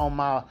beating on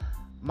my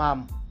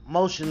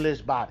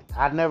motionless body.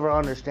 I never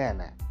understand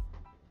that.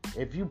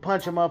 If you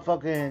punch a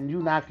motherfucker and you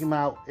knock him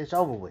out, it's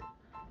over with.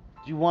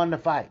 You won the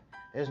fight.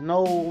 There's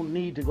no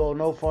need to go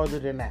no further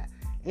than that.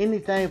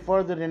 Anything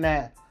further than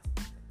that,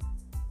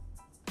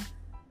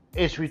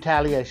 it's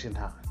retaliation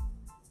time.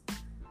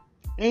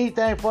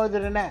 Anything further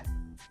than that.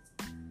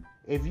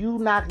 If you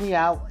knock me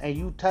out and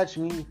you touch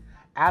me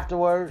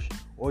afterwards,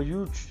 or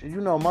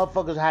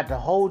motherfuckers had to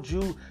hold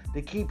you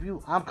to keep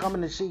you, I'm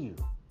coming to see you.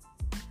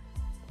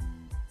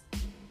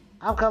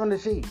 I'm coming to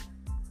see you.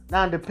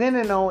 Now,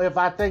 depending on if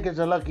I think it's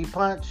a lucky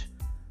punch,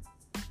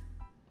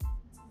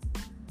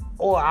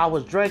 or I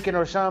was drinking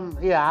or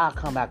something, yeah, I'll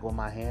come back with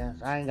my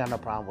hands. I ain't got no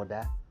problem with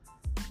that.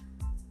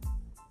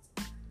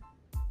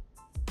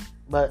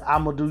 But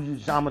I'm gonna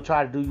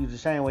try to do you the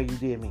same way you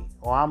did me,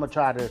 or I'm gonna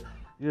try to,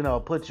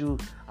 put you.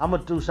 I'm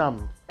gonna do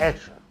something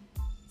extra.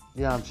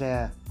 You know what I'm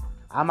saying?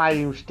 I might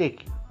even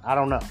stick you. I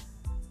don't know,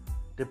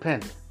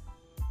 depending.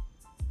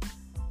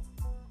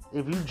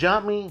 If you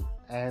jump me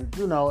and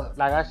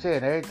like I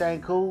said,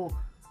 everything cool,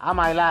 I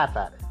might laugh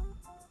at it.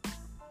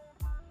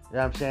 You know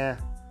what I'm saying?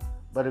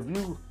 But if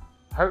you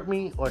hurt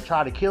me or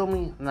try to kill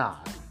me, nah,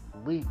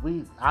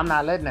 I'm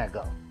not letting that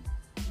go.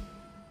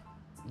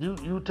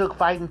 You took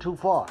fighting too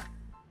far.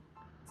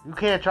 You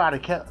can't try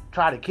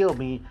to kill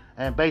me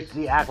and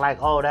basically act like,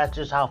 oh, that's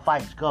just how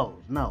fights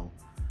goes. No,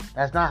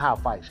 that's not how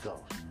fights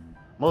goes.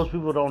 Most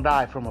people don't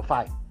die from a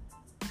fight.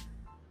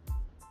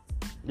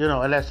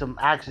 Unless some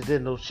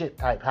accidental shit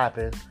type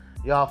happens.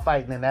 Y'all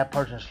fighting and that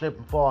person slip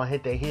and fall and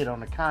hit their head on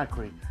the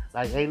concrete.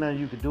 Like, ain't nothing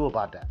you can do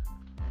about that.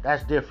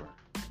 That's different.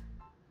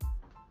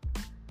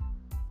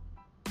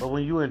 But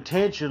when you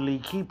intentionally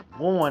keep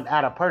going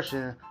at a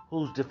person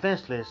who's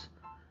defenseless,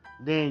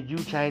 then you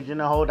changing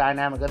the whole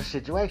dynamic of the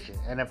situation.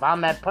 And if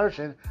I'm that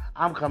person,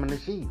 I'm coming to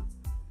see you.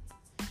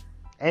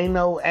 Ain't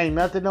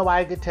nothing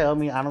nobody can tell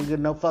me. I don't give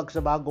no fucks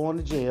about going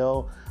to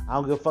jail. I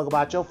don't give a fuck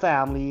about your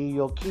family,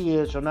 your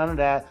kids, or none of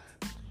that.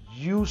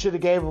 You should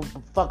have gave a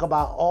fuck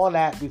about all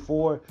that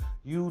before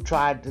you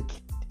tried to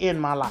end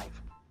my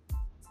life.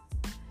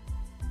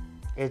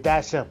 It's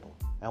that simple.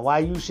 And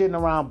while you sitting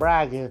around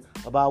bragging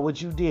about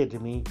what you did to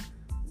me,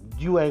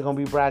 you ain't gonna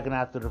be bragging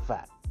after the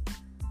fact.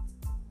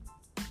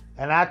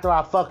 And after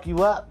I fuck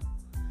you up,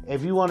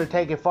 if you want to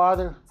take it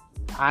farther,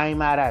 I ain't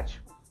mad at you.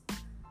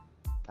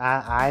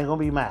 I ain't gonna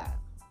be mad.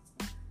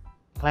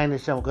 Plain and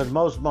simple, because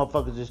most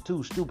motherfuckers is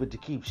too stupid to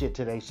keep shit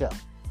to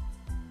themselves.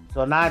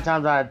 So 9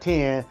 times out of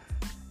 10,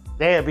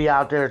 they'll be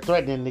out there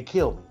threatening to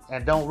kill me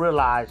and don't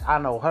realize I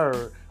know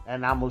her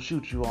and I'm gonna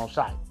shoot you on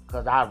sight.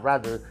 Because I'd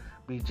rather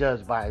be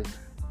judged by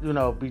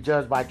 12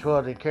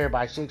 than carried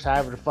by 6,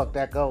 however the fuck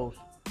that goes.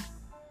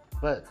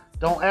 But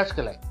don't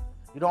escalate.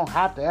 You don't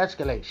have to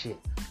escalate shit.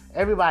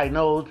 Everybody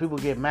knows people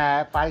get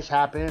mad, fights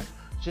happen,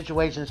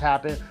 situations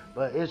happen,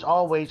 but it's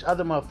always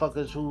other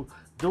motherfuckers who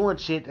doing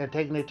shit and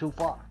taking it too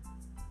far.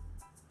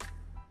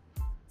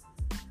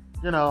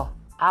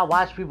 I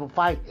watch people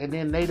fight and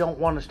then they don't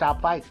want to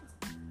stop fighting.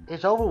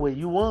 It's over with.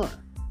 You won.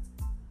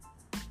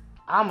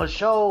 I'ma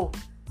show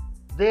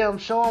them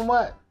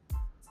what?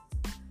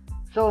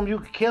 Show them you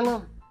can kill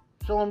them.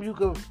 Show them you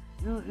could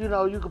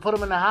put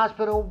them in the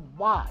hospital.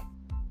 Why?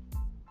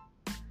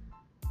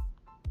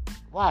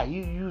 Why?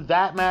 You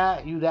that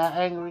mad? You that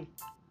angry?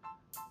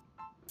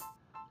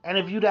 And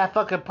if you that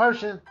fucking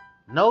person,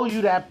 know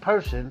you that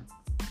person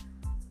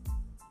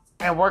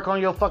and work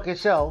on your fucking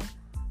self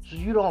so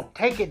you don't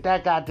take it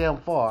that goddamn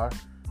far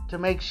to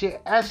make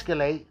shit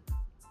escalate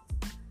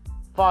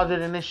farther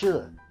than it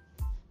should.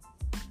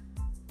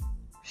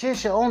 Shit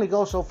should only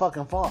go so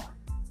fucking far.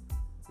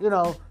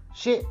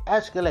 Shit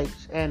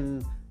escalates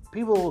and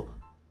people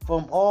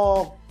from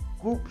all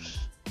groups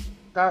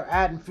start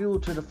adding fuel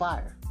to the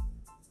fire.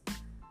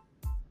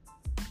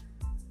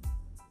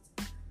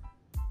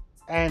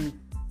 And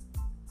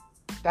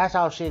that's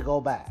how shit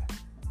go bad.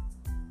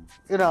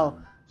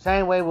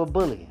 Same way with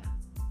bullying.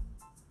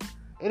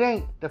 It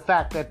ain't the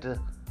fact that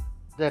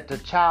the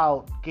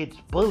child gets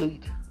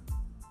bullied.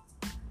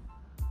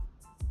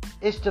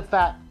 It's the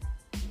fact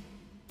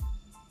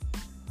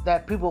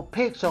that people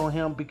picks on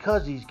him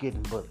because he's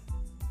getting bullied.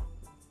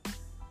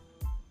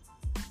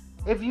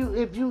 I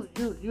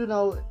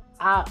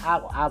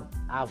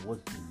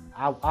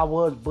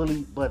was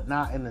bullied, but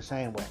not in the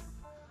same way,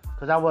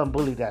 because I wasn't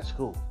bullied at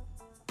school.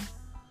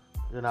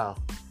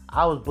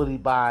 I was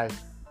bullied by,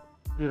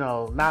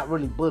 not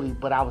really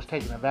bullied, but I was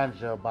taken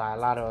advantage of by a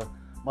lot of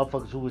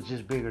motherfuckers who was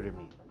just bigger than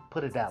me.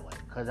 Put it that way,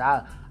 because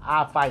I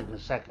fight in a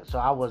second, so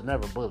I was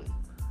never bullied.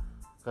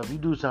 So if you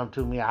do something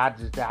to me, I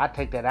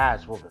take that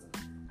ass whooping.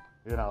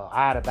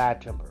 I had a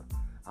bad temper.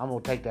 I'm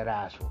gonna take that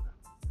ass whooping.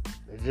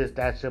 It's just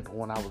that simple.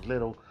 When I was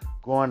little,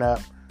 growing up,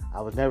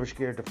 I was never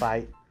scared to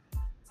fight.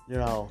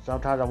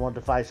 Sometimes I wanted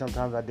to fight,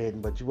 sometimes I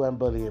didn't, but you wasn't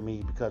bullying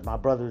me because my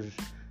brothers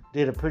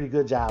did a pretty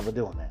good job of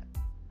doing that.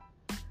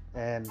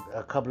 And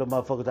a couple of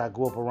motherfuckers I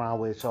grew up around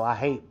with, so I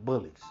hate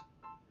bullies.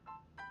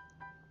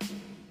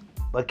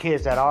 But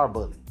kids that are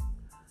bullied.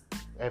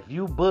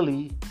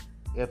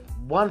 If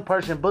one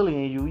person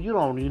bullying you, you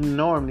don't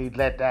normally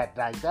let that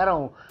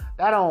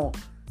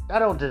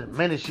don't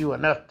diminish you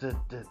enough to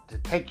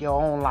take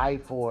your own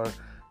life or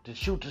to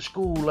shoot the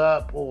school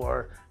up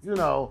or,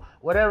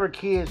 whatever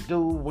kids do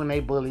when they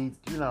bully,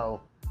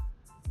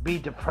 be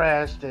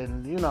depressed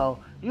and,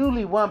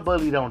 usually one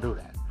bully don't do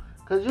that.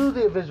 Because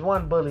usually if it's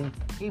one bully,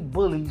 he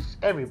bullies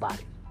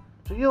everybody.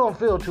 So you don't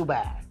feel too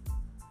bad.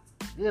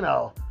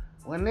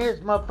 When this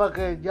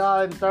motherfucker,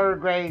 y'all in 3rd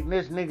grade and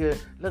this nigga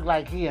look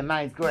like he in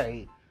 9th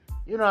grade,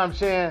 you know what I'm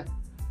saying?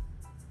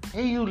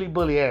 He usually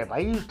bully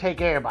everybody. He usually take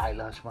everybody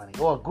lunch money.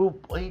 Or a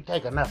group, or he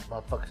take enough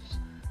motherfuckers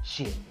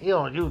shit. He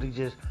don't usually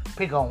just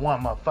pick on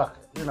one motherfucker.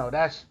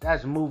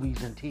 That's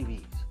movies and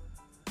TVs.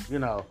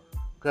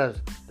 Because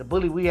the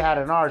bully we had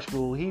in our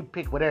school, he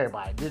picked with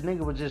everybody. This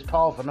nigga was just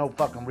tall for no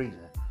fucking reason.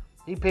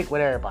 He picked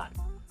with everybody.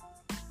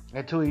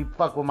 Until he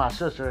fucked with my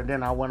sister, and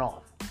then I went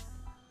off.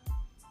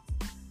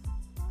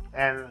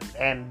 And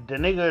the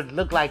nigga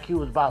looked like he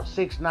was about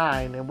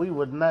 6'9", and we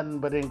was nothing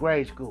but in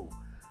grade school.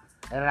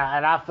 And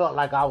I felt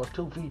like I was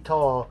 2 feet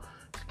tall,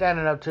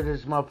 standing up to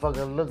this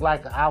motherfucker. Looked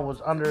like I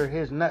was under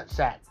his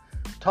nutsack,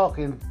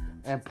 talking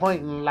and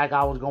pointing like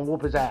I was gonna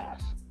whoop his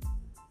ass.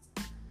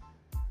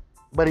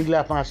 But he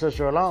left my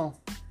sister alone.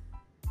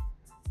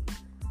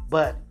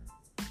 But,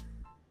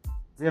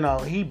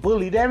 he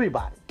bullied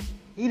everybody.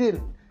 He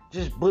didn't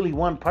just bully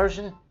one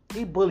person.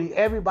 He bullied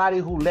everybody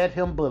who let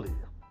him bully him.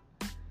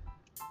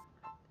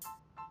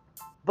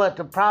 But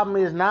the problem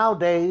is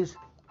nowadays,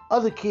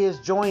 other kids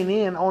join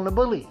in on the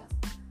bullying.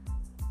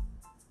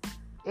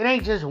 It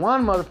ain't just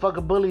one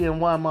motherfucker bullying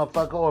one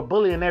motherfucker or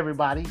bullying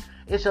everybody.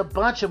 It's a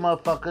bunch of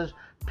motherfuckers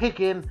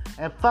picking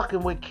and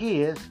fucking with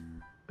kids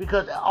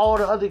because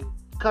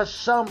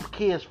some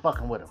kids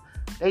fucking with them.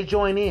 They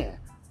join in.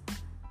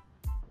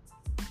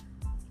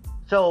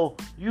 So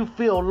you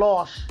feel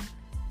lost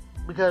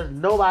because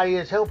nobody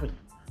is helping you.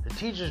 The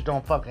teachers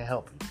don't fucking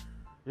help you.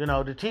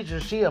 The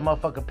teachers see a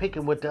motherfucker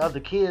picking with the other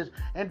kids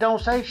and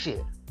don't say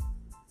shit.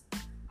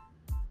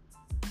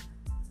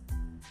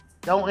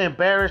 Don't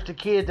embarrass the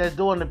kid that's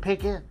doing the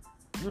picking.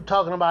 You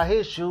talking about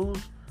his shoes.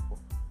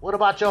 What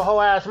about your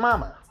whole ass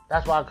mama?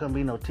 That's why I couldn't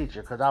be no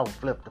teacher, because I would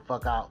flip the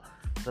fuck out.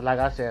 So like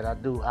I said, I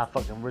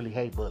fucking really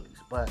hate bullies.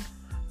 But,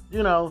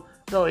 so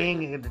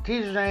the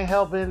teachers ain't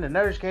helping, the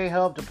nurse can't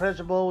help, the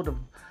principal,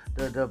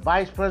 the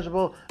vice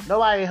principal,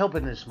 nobody ain't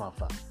helping this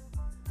motherfucker.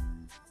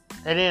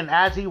 And then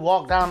as he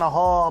walked down the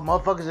hall,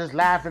 motherfuckers is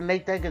laughing. They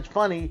think it's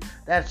funny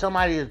that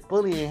somebody is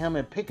bullying him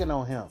and picking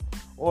on him.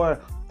 Or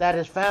that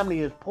his family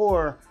is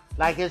poor,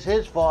 like it's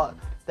his fault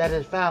that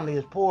his family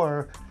is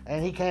poor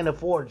and he can't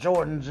afford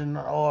Jordans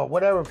or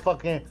whatever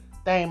fucking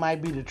thing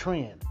might be the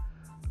trend.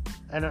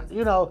 And,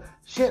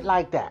 shit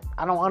like that.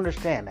 I don't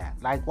understand that.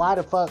 Like, why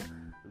the fuck,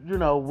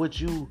 would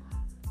you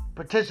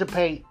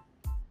participate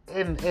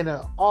in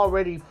an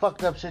already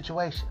fucked up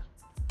situation?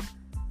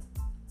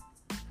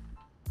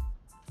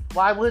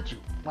 Why would you?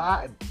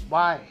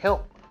 Why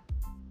help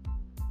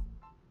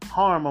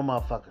harm a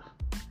motherfucker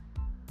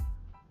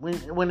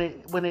when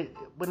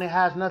it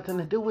has nothing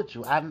to do with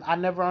you? I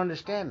never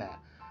understand that.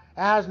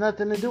 It has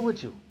nothing to do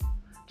with you.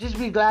 Just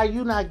be glad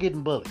you're not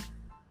getting bullied.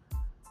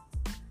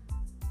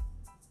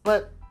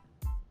 But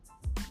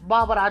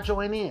why would I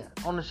join in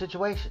on the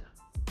situation?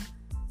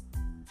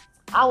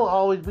 I will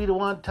always be the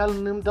one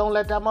telling them, don't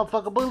let that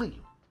motherfucker bully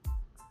you.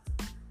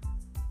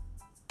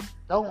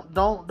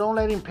 Don't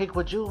let him pick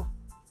with you.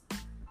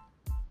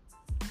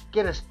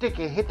 Get a stick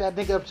and hit that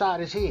nigga upside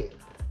his head.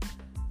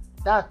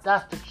 That's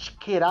the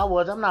kid I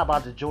was. I'm not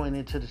about to join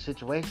into the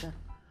situation.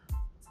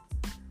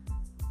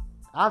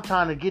 I'm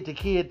trying to get the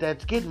kid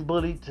that's getting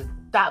bullied to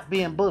stop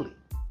being bullied.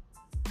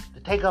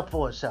 To take up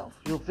for itself.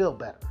 You'll feel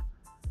better.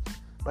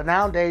 But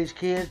nowadays,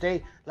 kids,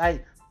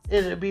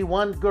 it'll be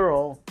one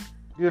girl,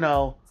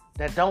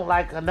 that don't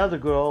like another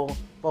girl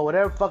for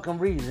whatever fucking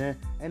reason,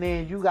 and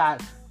then you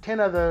got 10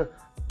 other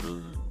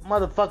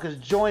motherfuckers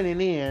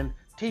joining in,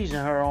 teasing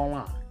her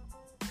online.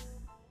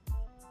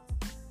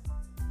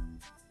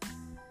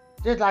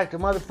 Just like the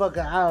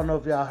motherfucker, I don't know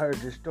if y'all heard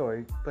this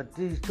story, but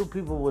these two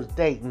people was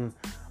dating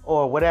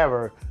or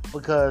whatever,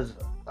 because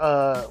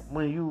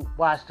when you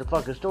watch the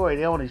fucking story,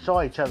 they only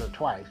saw each other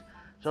twice.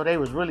 So they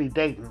was really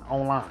dating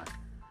online.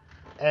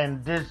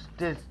 And this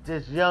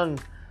young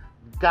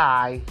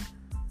guy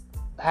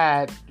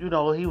had, he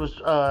was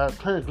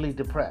clinically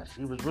depressed.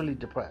 He was really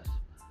depressed,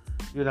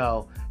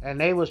 and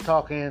they was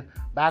talking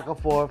back and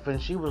forth,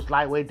 and she was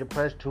lightweight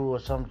depressed too or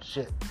some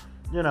shit,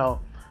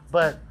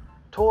 but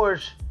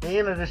towards the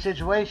end of the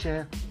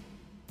situation,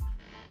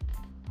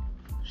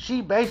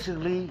 she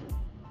basically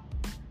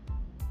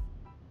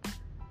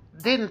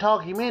didn't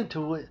talk him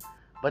into it,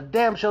 but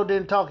damn sure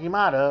didn't talk him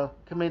out of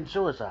committing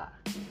suicide.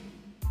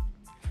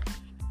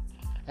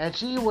 And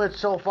she went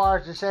so far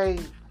as to say,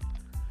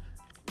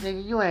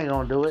 nigga, you ain't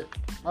gonna do it.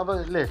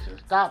 Motherfucker, listen,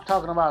 stop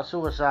talking about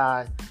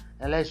suicide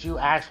unless you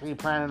actually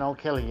planning on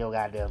killing your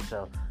goddamn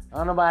self.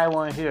 Don't nobody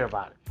want to hear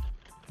about it.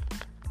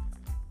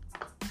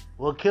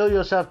 Well, kill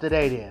yourself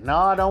today then.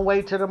 No, don't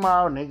wait till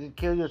tomorrow, nigga.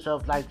 Kill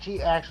yourself. Like,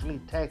 she actually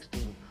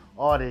texting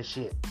all this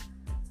shit.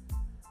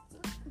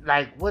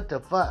 Like, what the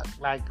fuck?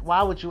 Like,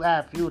 why would you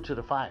add fuel to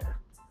the fire?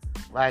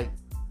 Like,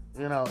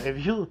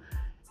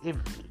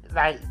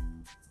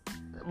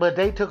 but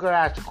they took her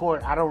ass to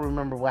court. I don't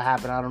remember what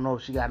happened. I don't know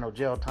if she got no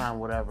jail time,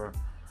 whatever,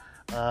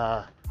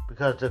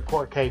 because the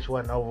court case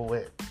wasn't over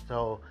with.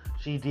 So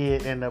she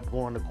did end up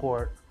going to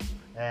court,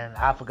 and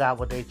I forgot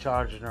what they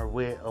charging her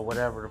with or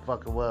whatever the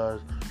fuck it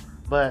was.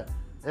 But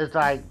it's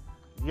like,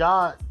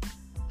 y'all,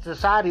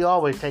 society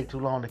always take too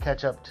long to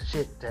catch up to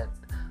shit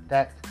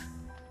that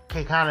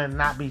can kind of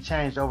not be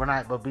changed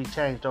overnight, but be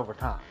changed over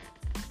time.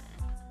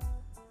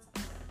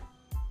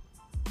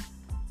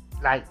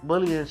 Like,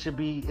 bullying should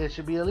be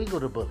illegal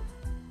to bully.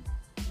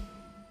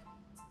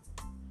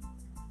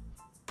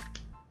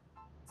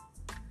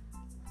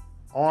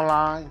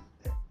 Online,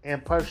 in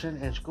person,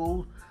 in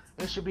school,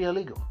 it should be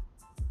illegal.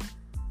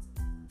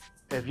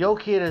 if your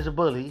kid is a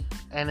bully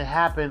and it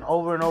happened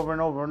over and over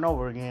and over and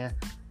over again,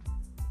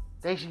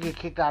 they should get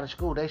kicked out of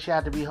school. They should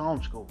have to be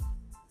homeschooled.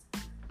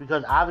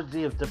 Because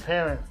obviously if the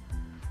parent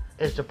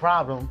is the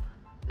problem,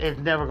 it's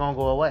never going to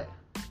go away.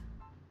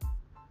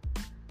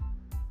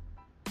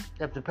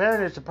 If the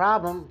parent is the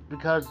problem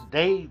because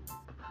they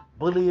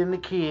bullying the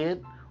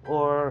kid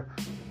or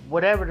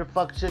whatever the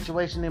fuck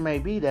situation it may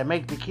be that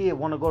make the kid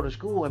want to go to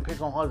school and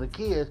pick on other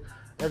kids,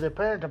 if the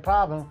parent the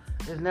problem,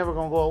 it's never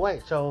going to go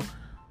away. So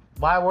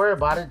why worry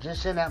about it?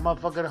 Just send that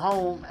motherfucker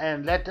home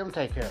and let them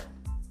take care of it.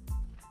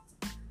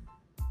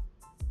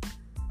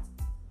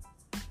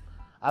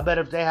 I bet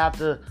if they have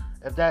to,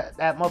 if that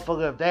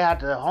motherfucker, if they have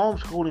to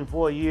homeschool him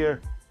for a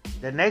year,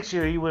 the next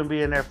year he wouldn't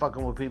be in there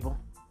fucking with people.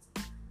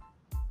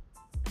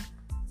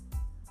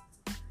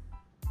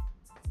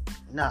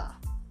 Nah.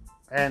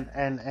 And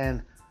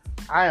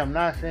I am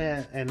not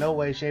saying in no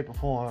way, shape, or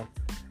form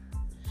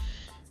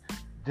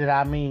did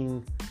I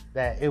mean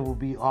that it would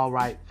be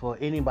alright for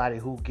anybody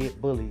who get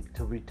bullied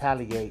to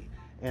retaliate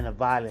in a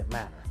violent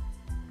manner.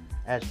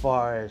 As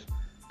far as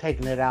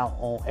taking it out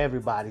on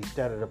everybody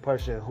instead of the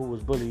person who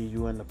was bullying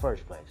you in the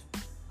first place.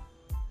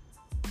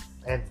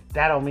 And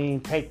that don't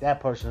mean take that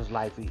person's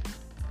life either.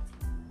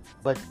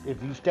 But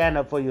if you stand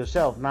up for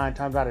yourself, 9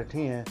 times out of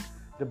 10,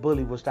 the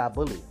bully will stop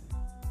bullying.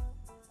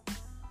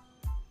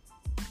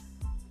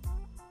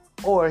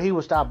 Or he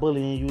will stop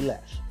bullying you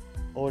less.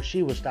 Or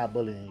she will stop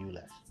bullying you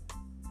less.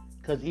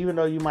 Because even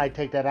though you might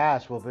take that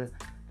ass whooping,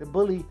 the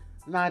bully,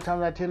 9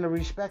 times out of 10, to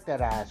respect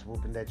that ass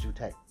whooping that you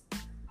take.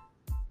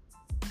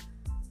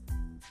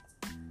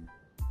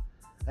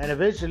 And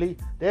eventually,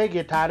 they'll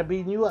get tired of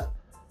beating you up.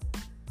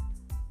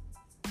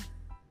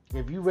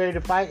 If you ready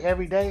to fight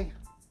every day,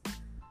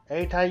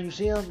 every time you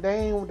see them,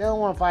 they don't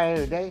want to fight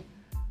every day.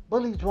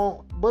 Bullies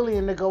want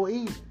bullying to go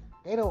easy.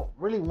 They don't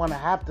really want to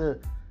have to,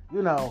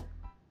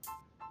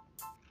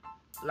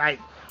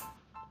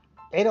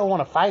 they don't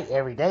want to fight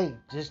every day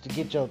just to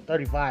get your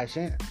 35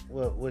 cents,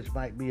 which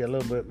might be a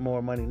little bit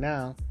more money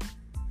now,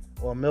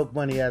 or milk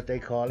money as they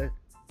call it.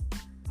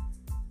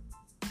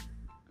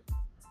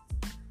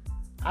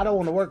 I don't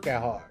want to work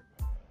that hard.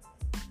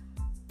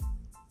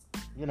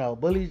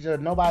 Bullies or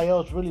nobody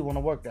else really want to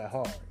work that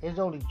hard. It's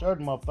only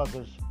certain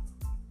motherfuckers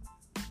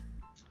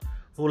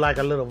who like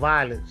a little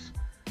violence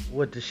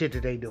with the shit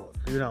that they doing.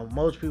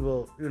 Most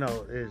people,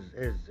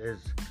 is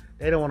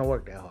they don't want to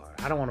work that hard.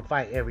 I don't want to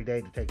fight every day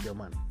to take your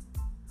money.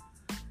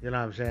 You know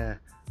what I'm saying?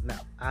 No,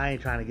 I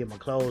ain't trying to get my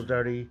clothes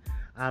dirty.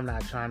 I'm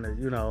not trying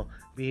to,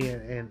 be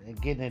in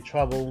getting in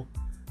trouble.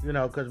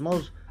 Because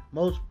most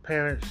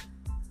parents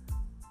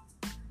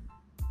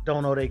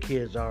don't know their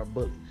kids are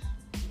bullies.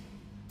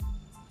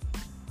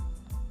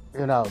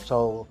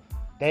 So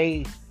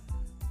they,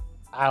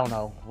 I don't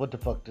know what the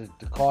fuck to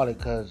call it,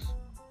 because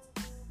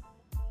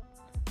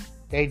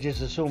they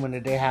just assuming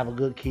that they have a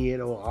good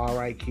kid or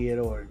alright kid,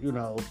 or,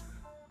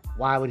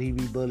 why would he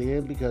be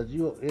bullying? Because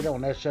it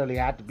don't necessarily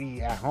have to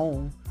be at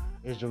home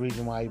is the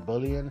reason why he's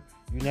bullying.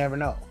 You never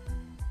know.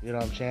 You know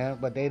what I'm saying?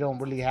 But they don't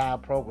really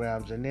have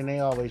programs, and then they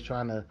always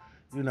trying to,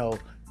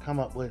 come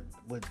up with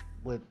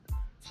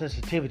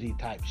sensitivity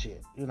type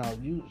shit.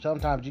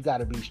 Sometimes you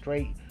gotta be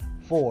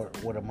straightforward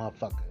with a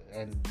motherfucker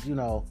and,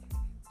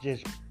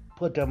 just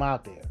put them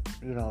out there.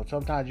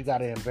 Sometimes you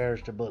gotta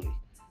embarrass the bully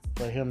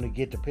for him to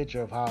get the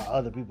picture of how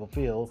other people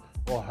feel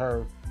or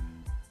her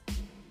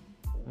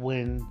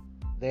when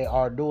they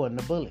are doing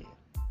the bullying.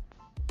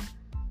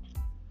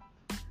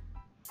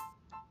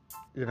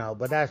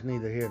 But that's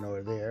neither here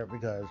nor there,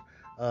 because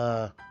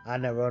I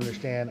never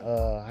understand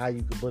how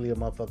you could bully a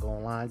motherfucker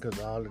online, because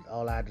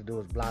all I have to do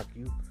is block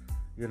you.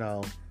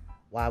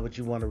 Why would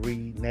you want to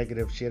read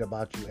negative shit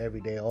about you every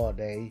day, all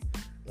day?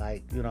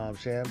 Like, you know what I'm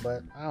saying?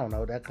 But I don't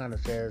know, that kind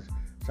of says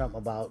something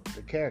about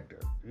the character,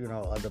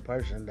 of the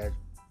person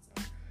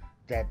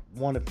that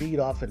want to feed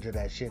off into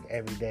that shit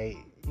every day.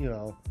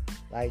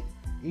 Like,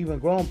 even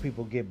grown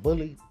people get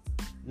bullied,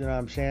 you know what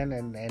I'm saying?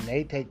 And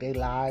they take their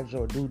lives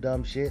or do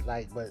dumb shit,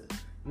 but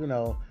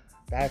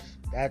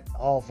that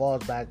all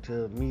falls back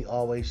to me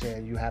always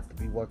saying you have to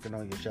be working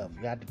on yourself.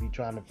 You have to be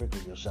trying to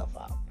figure yourself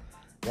out.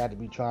 You have to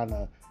be trying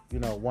to,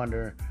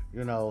 wonder,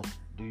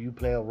 do you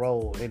play a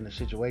role in the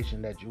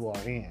situation that you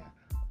are in?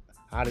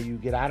 How do you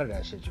get out of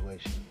that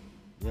situation?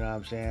 You know what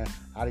I'm saying?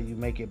 How do you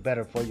make it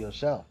better for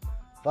yourself?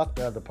 Fuck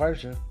the other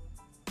person.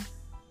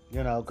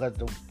 Because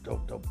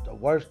the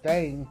worst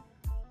thing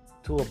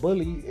to a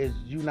bully is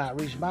you not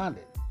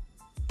responding.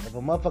 If a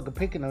motherfucker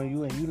picking on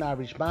you and you not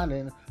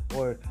responding,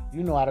 or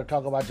you know how to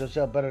talk about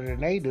yourself better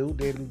than they do,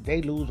 then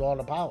they lose all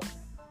the power.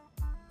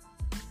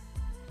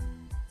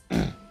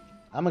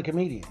 I'm a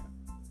comedian,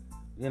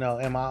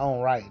 in my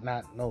own right,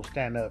 not no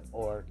stand-up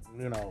or,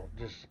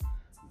 just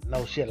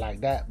no shit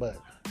like that. But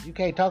you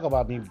can't talk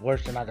about me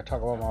worse than I can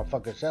talk about my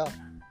fucking self.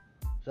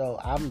 So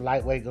I'm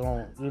lightweight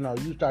going,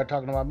 you start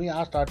talking about me,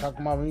 I'll start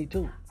talking about me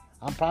too.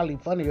 I'm probably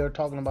funnier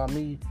talking about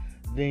me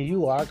than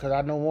you are, because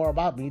I know more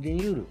about me than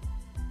you do.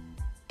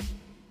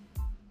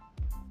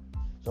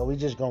 So we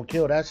just gonna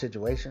kill that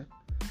situation.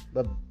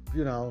 But,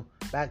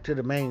 back to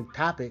the main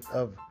topic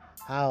of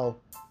how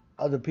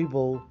other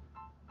people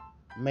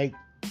make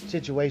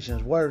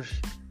situations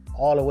worse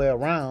all the way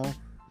around,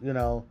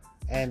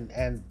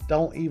 and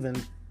don't even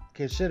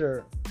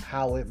consider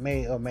how it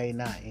may or may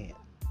not end,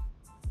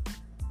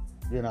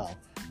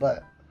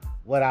 But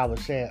what I was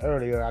saying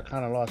earlier, I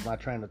kind of lost my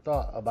train of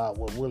thought about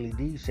what Willie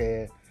D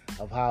said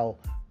of how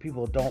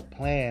people don't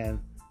plan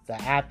the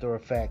after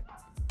effect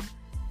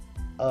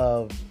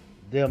of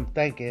them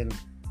thinking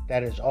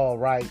that it's all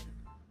right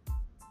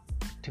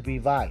to be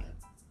violent.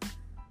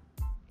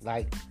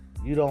 Like,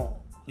 you don't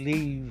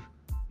leave,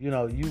 you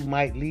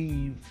might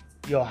leave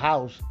your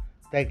house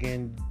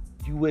thinking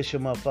you wish a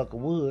motherfucker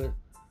would,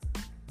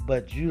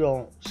 but you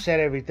don't set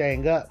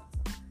everything up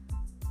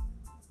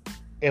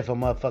if a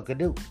motherfucker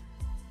do.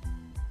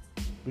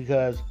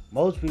 Because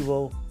most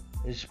people,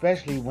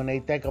 especially when they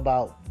think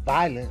about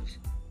violence,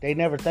 they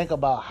never think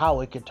about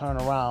how it could turn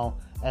around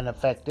and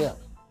affect them.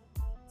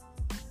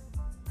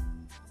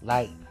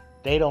 Like,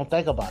 they don't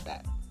think about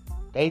that.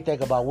 They think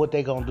about what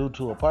they're going to do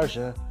to a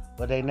person,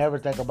 but they never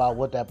think about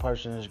what that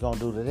person is going to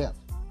do to them.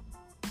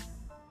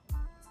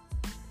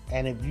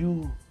 And if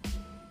you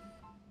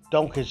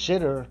don't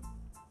consider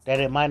that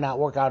it might not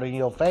work out in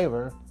your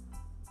favor,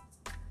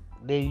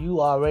 then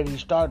you already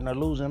starting a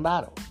losing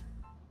battle.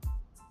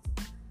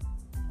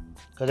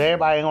 Because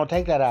everybody ain't going to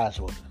take that ass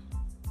with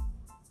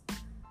it.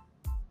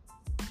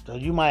 So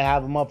you might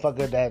have a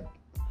motherfucker that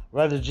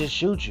rather just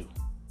shoot you.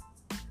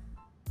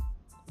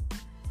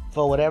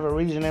 For whatever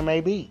reason it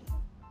may be.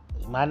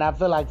 You might not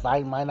feel like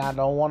fighting, might not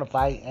don't want to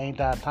fight, ain't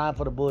got time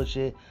for the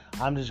bullshit.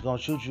 I'm just going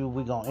to shoot you,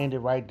 we going to end it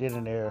right then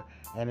and there,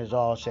 and it's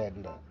all said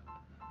and done.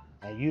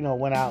 And you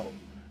went out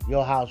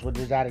your house with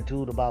this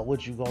attitude about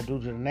what you going to do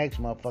to the next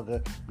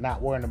motherfucker,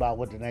 not worrying about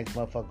what the next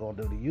motherfucker going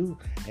to do to you,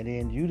 and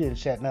then you didn't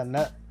set nothing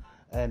up,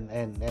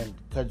 and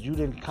because you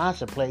didn't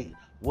contemplate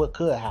what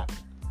could happen.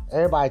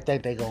 Everybody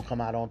think they going to come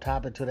out on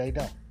top until they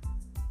don't.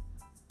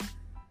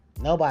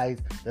 Nobody,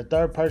 the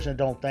third person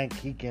don't think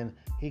he can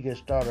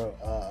start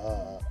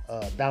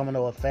a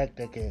domino effect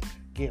that can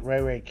get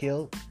Ray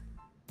killed.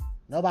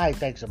 Nobody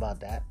thinks about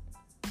that.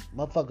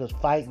 Motherfuckers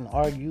fight and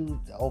argue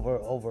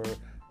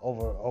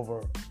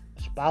over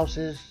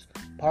spouses,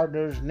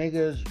 partners,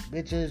 niggas,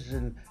 bitches,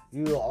 and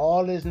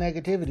all this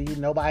negativity.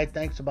 Nobody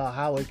thinks about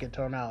how it can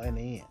turn out in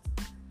the end.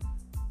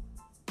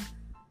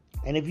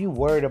 And if you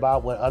worried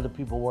about what other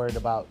people worried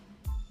about,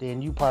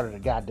 then you part of the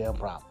goddamn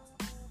problem.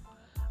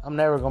 I'm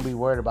never going to be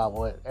worried about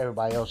what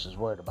everybody else is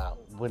worried about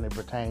when it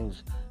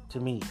pertains to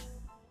me.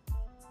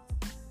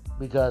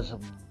 Because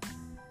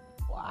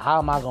how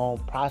am I going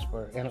to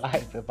prosper in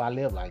life if I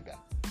live like that?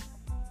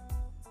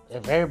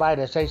 If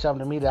everybody that say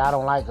something to me that I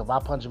don't like, if I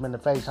punch them in the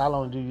face, how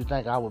long do you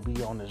think I would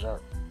be on this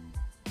earth?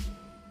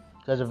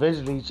 Because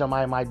eventually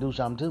somebody might do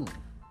something to me.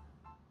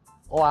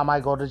 Or I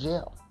might go to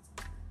jail.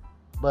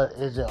 But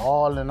is it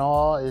all in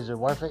all, is it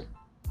worth it?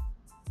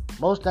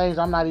 Most things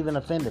I'm not even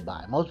offended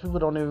by. Most people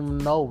don't even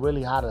know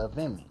really how to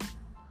offend me.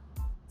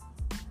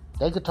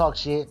 They could talk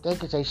shit. They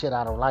could say shit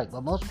I don't like.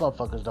 But most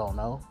motherfuckers don't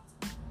know.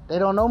 They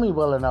don't know me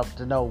well enough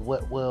to know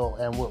what will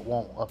and what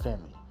won't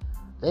offend me.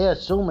 They're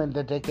assuming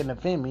that they can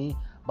offend me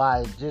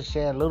by just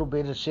saying a little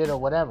bit of shit or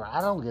whatever.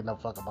 I don't give no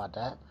fuck about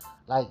that.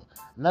 Like,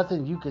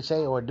 nothing you can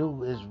say or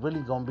do is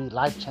really going to be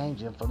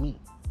life-changing for me.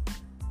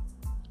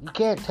 You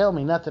can't tell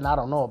me nothing I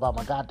don't know about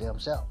my goddamn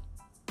self.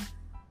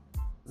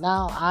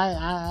 Now,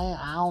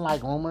 I don't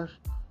like rumors,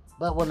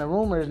 but when the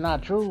rumor is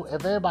not true,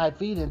 if everybody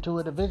feed into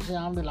it, eventually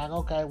I'll be like,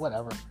 okay,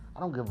 whatever. I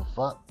don't give a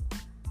fuck.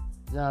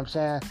 You know what I'm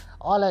saying?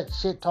 All that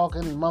shit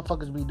talking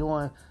motherfuckers be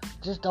doing,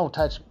 just don't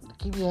touch me.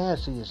 Keep your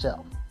hands to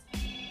yourself.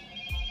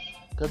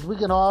 Because we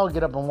can all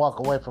get up and walk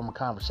away from a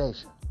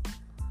conversation.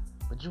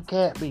 But you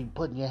can't be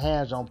putting your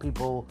hands on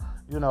people,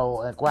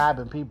 and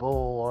grabbing people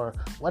or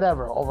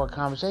whatever over a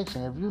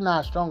conversation. If you're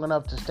not strong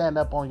enough to stand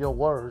up on your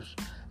words,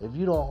 if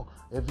you don't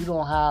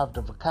have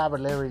the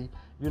vocabulary,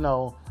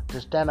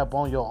 to stand up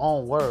on your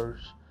own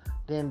words,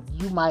 then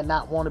you might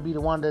not want to be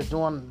the one that's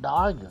doing the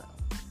arguing.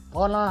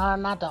 Or learn how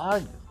not to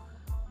argue.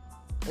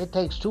 It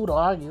takes two to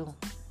argue.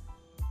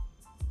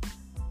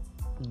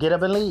 Get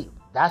up and leave.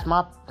 That's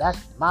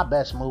my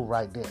best move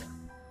right there.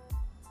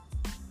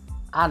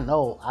 I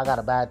know I got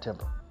a bad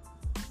temper.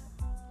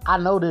 I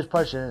know this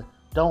person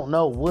don't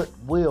know what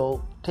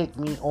will tick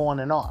me on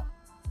and off.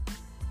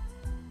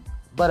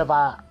 But if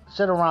I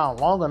sit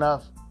around long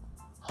enough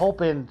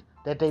hoping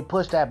that they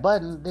push that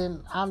button,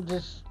 then I'm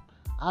just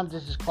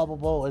as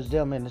culpable as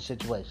them in the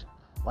situation.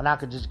 When I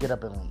could just get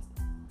up and leave.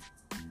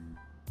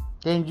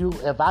 Then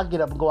if I get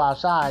up and go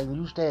outside and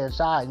you stay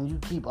inside and you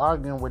keep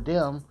arguing with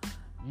them,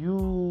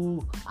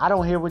 I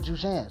don't hear what you're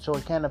saying, so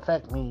it can't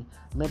affect me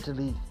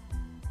mentally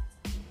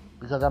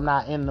because I'm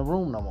not in the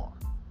room no more.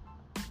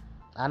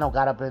 I don't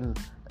got up and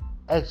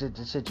exit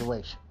the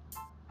situation.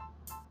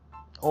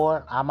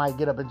 Or I might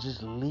get up and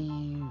just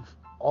leave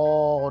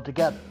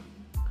altogether.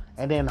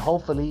 And then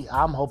hopefully,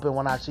 I'm hoping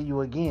when I see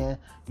you again,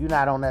 you're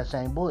not on that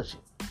same bullshit.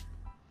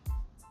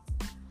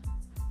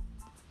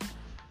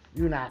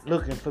 You're not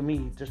looking for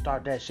me to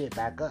start that shit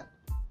back up.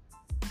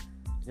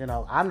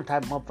 I'm the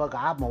type of motherfucker,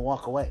 I'm going to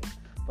walk away.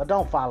 But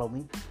don't follow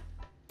me.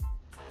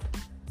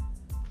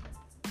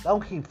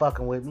 Don't keep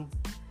fucking with me.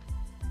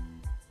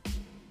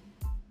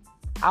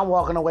 I'm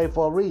walking away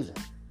for a reason.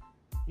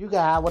 You can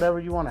have whatever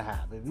you want to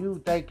have. If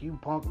you think you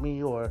punked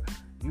me or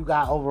you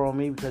got over on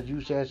me because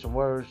you said some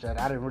words that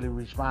I didn't really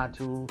respond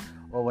to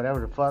or whatever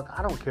the fuck,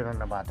 I don't care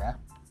nothing about that.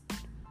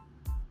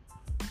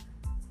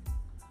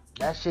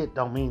 That shit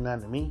don't mean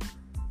nothing to me.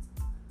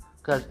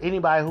 Because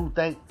anybody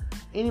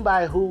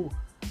who's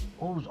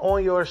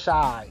on your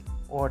side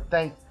or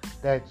think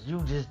that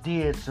you just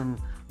did some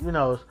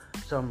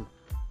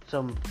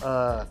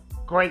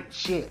great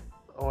shit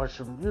or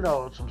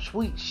some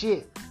sweet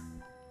shit,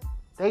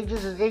 they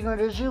just as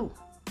ignorant as you.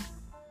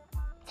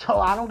 So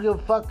I don't give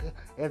a fuck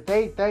if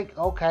they think,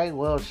 okay,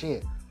 well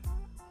shit,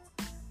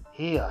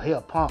 he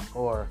a punk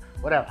or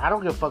whatever. I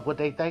don't give a fuck what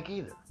they think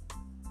either.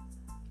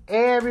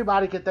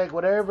 Everybody can think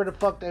whatever the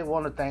fuck they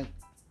want to think,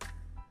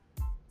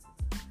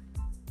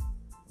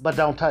 but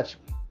don't touch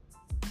me.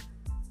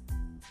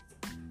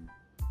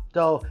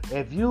 So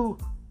if you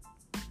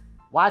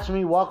watch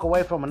me walk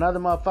away from another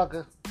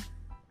motherfucker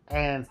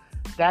and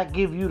that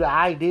give you the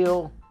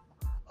ideal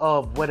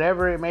of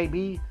whatever it may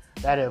be,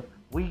 that if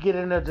we get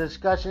into a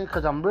discussion,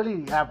 because I'm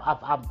really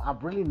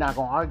not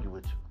gonna argue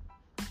with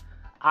you.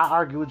 I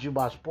argue with you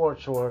about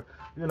sports or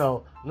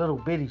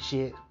little bitty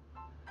shit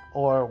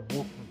or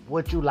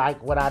what you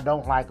like, what I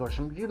don't like, or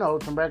some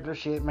regular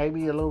shit,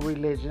 maybe a little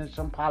religion,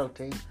 some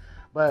politics.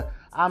 But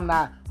I'm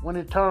not, when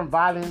it turns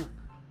violent,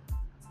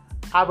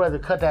 I'd rather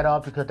cut that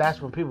off, because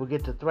that's when people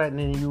get to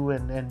threatening you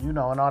and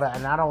all that,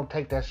 and I don't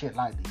take that shit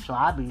lightly. So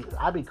I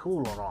be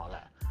cool on all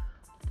that.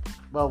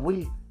 But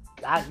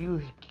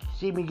you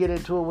see me get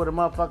into it with a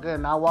motherfucker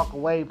and I walk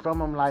away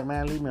from him like,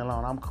 man, leave me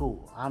alone. I'm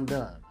cool. I'm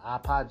done. I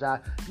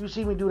apologize. You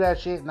see me do that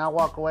shit and I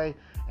walk away,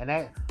 and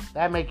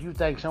that make you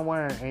think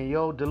somewhere in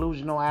your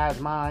delusional ass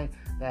mind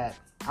that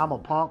I'm a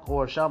punk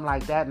or something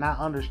like that, not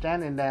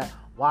understanding that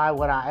why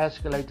would I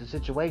escalate the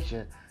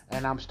situation,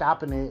 and I'm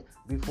stopping it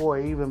before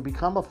it even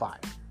become a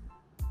fight,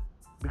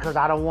 because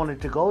I don't want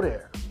it to go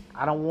there.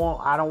 I don't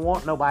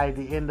want nobody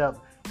to end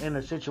up in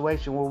a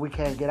situation where we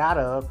can't get out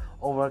of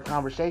over a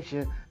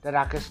conversation that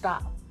I can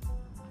stop.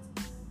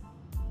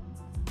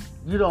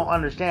 You don't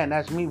understand.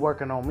 That's me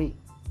working on me.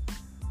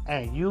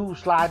 And you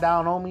slide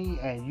down on me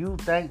and you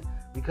think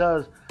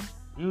because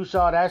you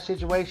saw that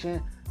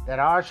situation that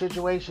our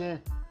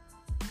situation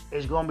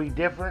is going to be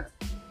different.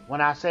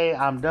 When I say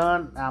I'm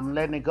done, I'm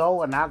letting it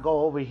go, and I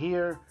go over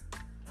here,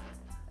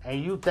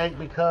 and you think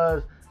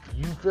because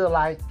you feel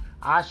like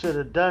I should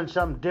have done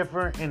something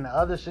different in the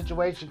other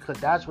situation because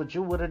that's what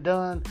you would have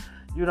done,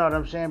 you know what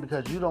I'm saying?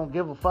 Because you don't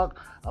give a fuck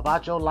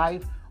about your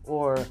life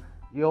or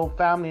your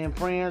family and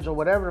friends or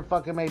whatever the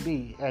fuck it may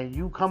be, and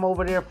you come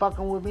over there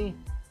fucking with me,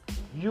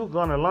 you're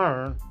gonna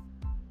learn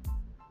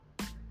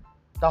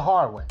the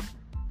hard way.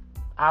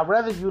 I'd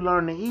rather you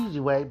learn the easy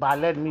way by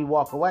letting me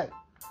walk away.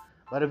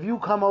 But if you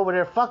come over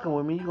there fucking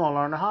with me, you're gonna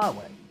learn the hard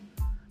way.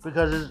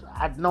 Because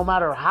no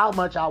matter how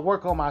much I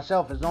work on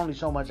myself, there's only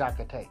so much I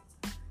can take.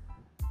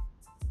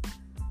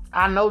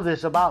 I know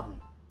this about me,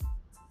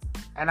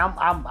 and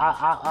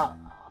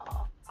I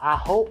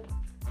hope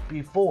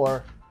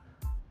before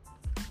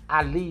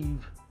I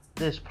leave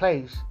this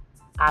place,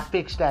 I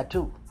fix that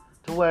too,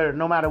 to where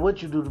no matter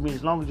what you do to me,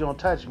 as long as you don't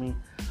touch me,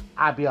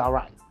 I'll be all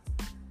right.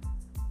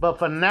 But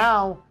for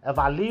now, if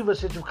I leave a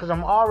situation, because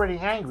I'm already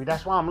angry,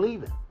 that's why I'm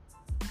leaving.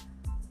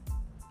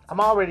 I'm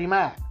already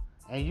mad,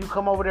 and you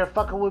come over there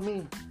fucking with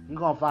me, you're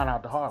gonna find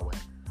out the hard way.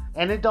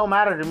 And it don't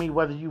matter to me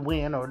whether you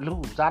win or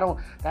lose. That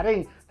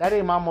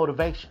ain't my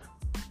motivation.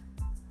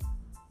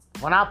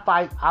 When I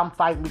fight, I'm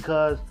fighting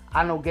because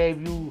I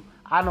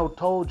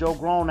told your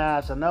grown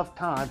ass enough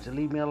times to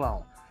leave me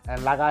alone.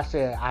 And like I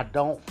said, I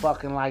don't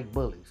fucking like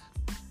bullies.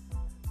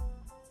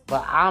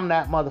 But I'm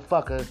that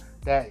motherfucker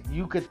that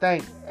you could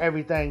think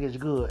everything is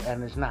good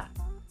and it's not.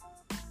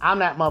 I'm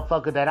that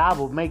motherfucker that I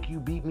will make you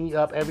beat me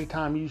up every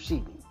time you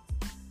see me.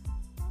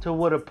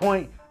 To the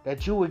point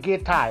that you would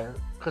get tired.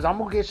 Because I'm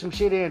going to get some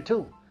shit in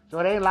too. So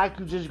it ain't like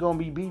you just going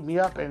to be beating me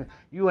up and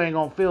you ain't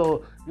going to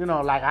feel,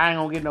 like I ain't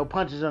going to get no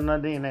punches or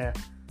nothing in there.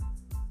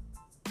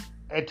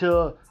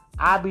 Until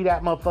I be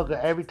that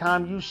motherfucker, every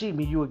time you see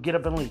me, you would get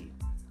up and leave.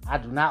 I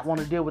do not want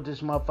to deal with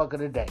this motherfucker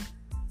today.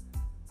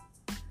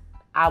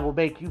 I will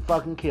make you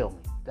fucking kill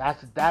me.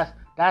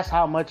 That's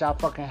how much I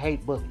fucking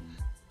hate bullies.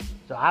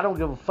 So I don't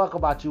give a fuck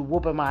about you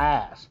whooping my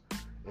ass.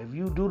 If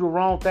you do the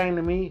wrong thing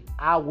to me,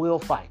 I will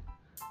fight.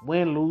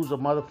 Win, lose, or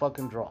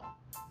motherfucking draw.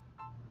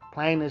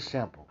 Plain and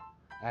simple.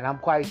 And I'm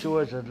quite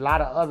sure there's a lot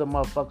of other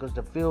motherfuckers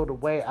that feel the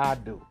way I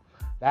do.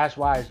 That's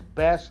why it's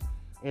best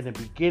in the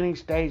beginning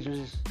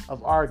stages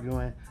of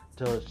arguing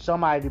to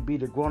somebody to be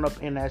the grown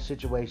up in that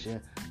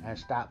situation and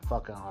stop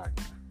fucking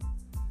arguing.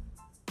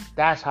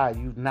 That's how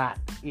you not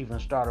even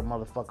start a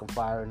motherfucking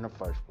fire in the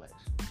first place.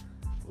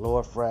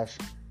 Lord Fresh,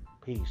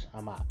 peace.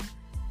 I'm out.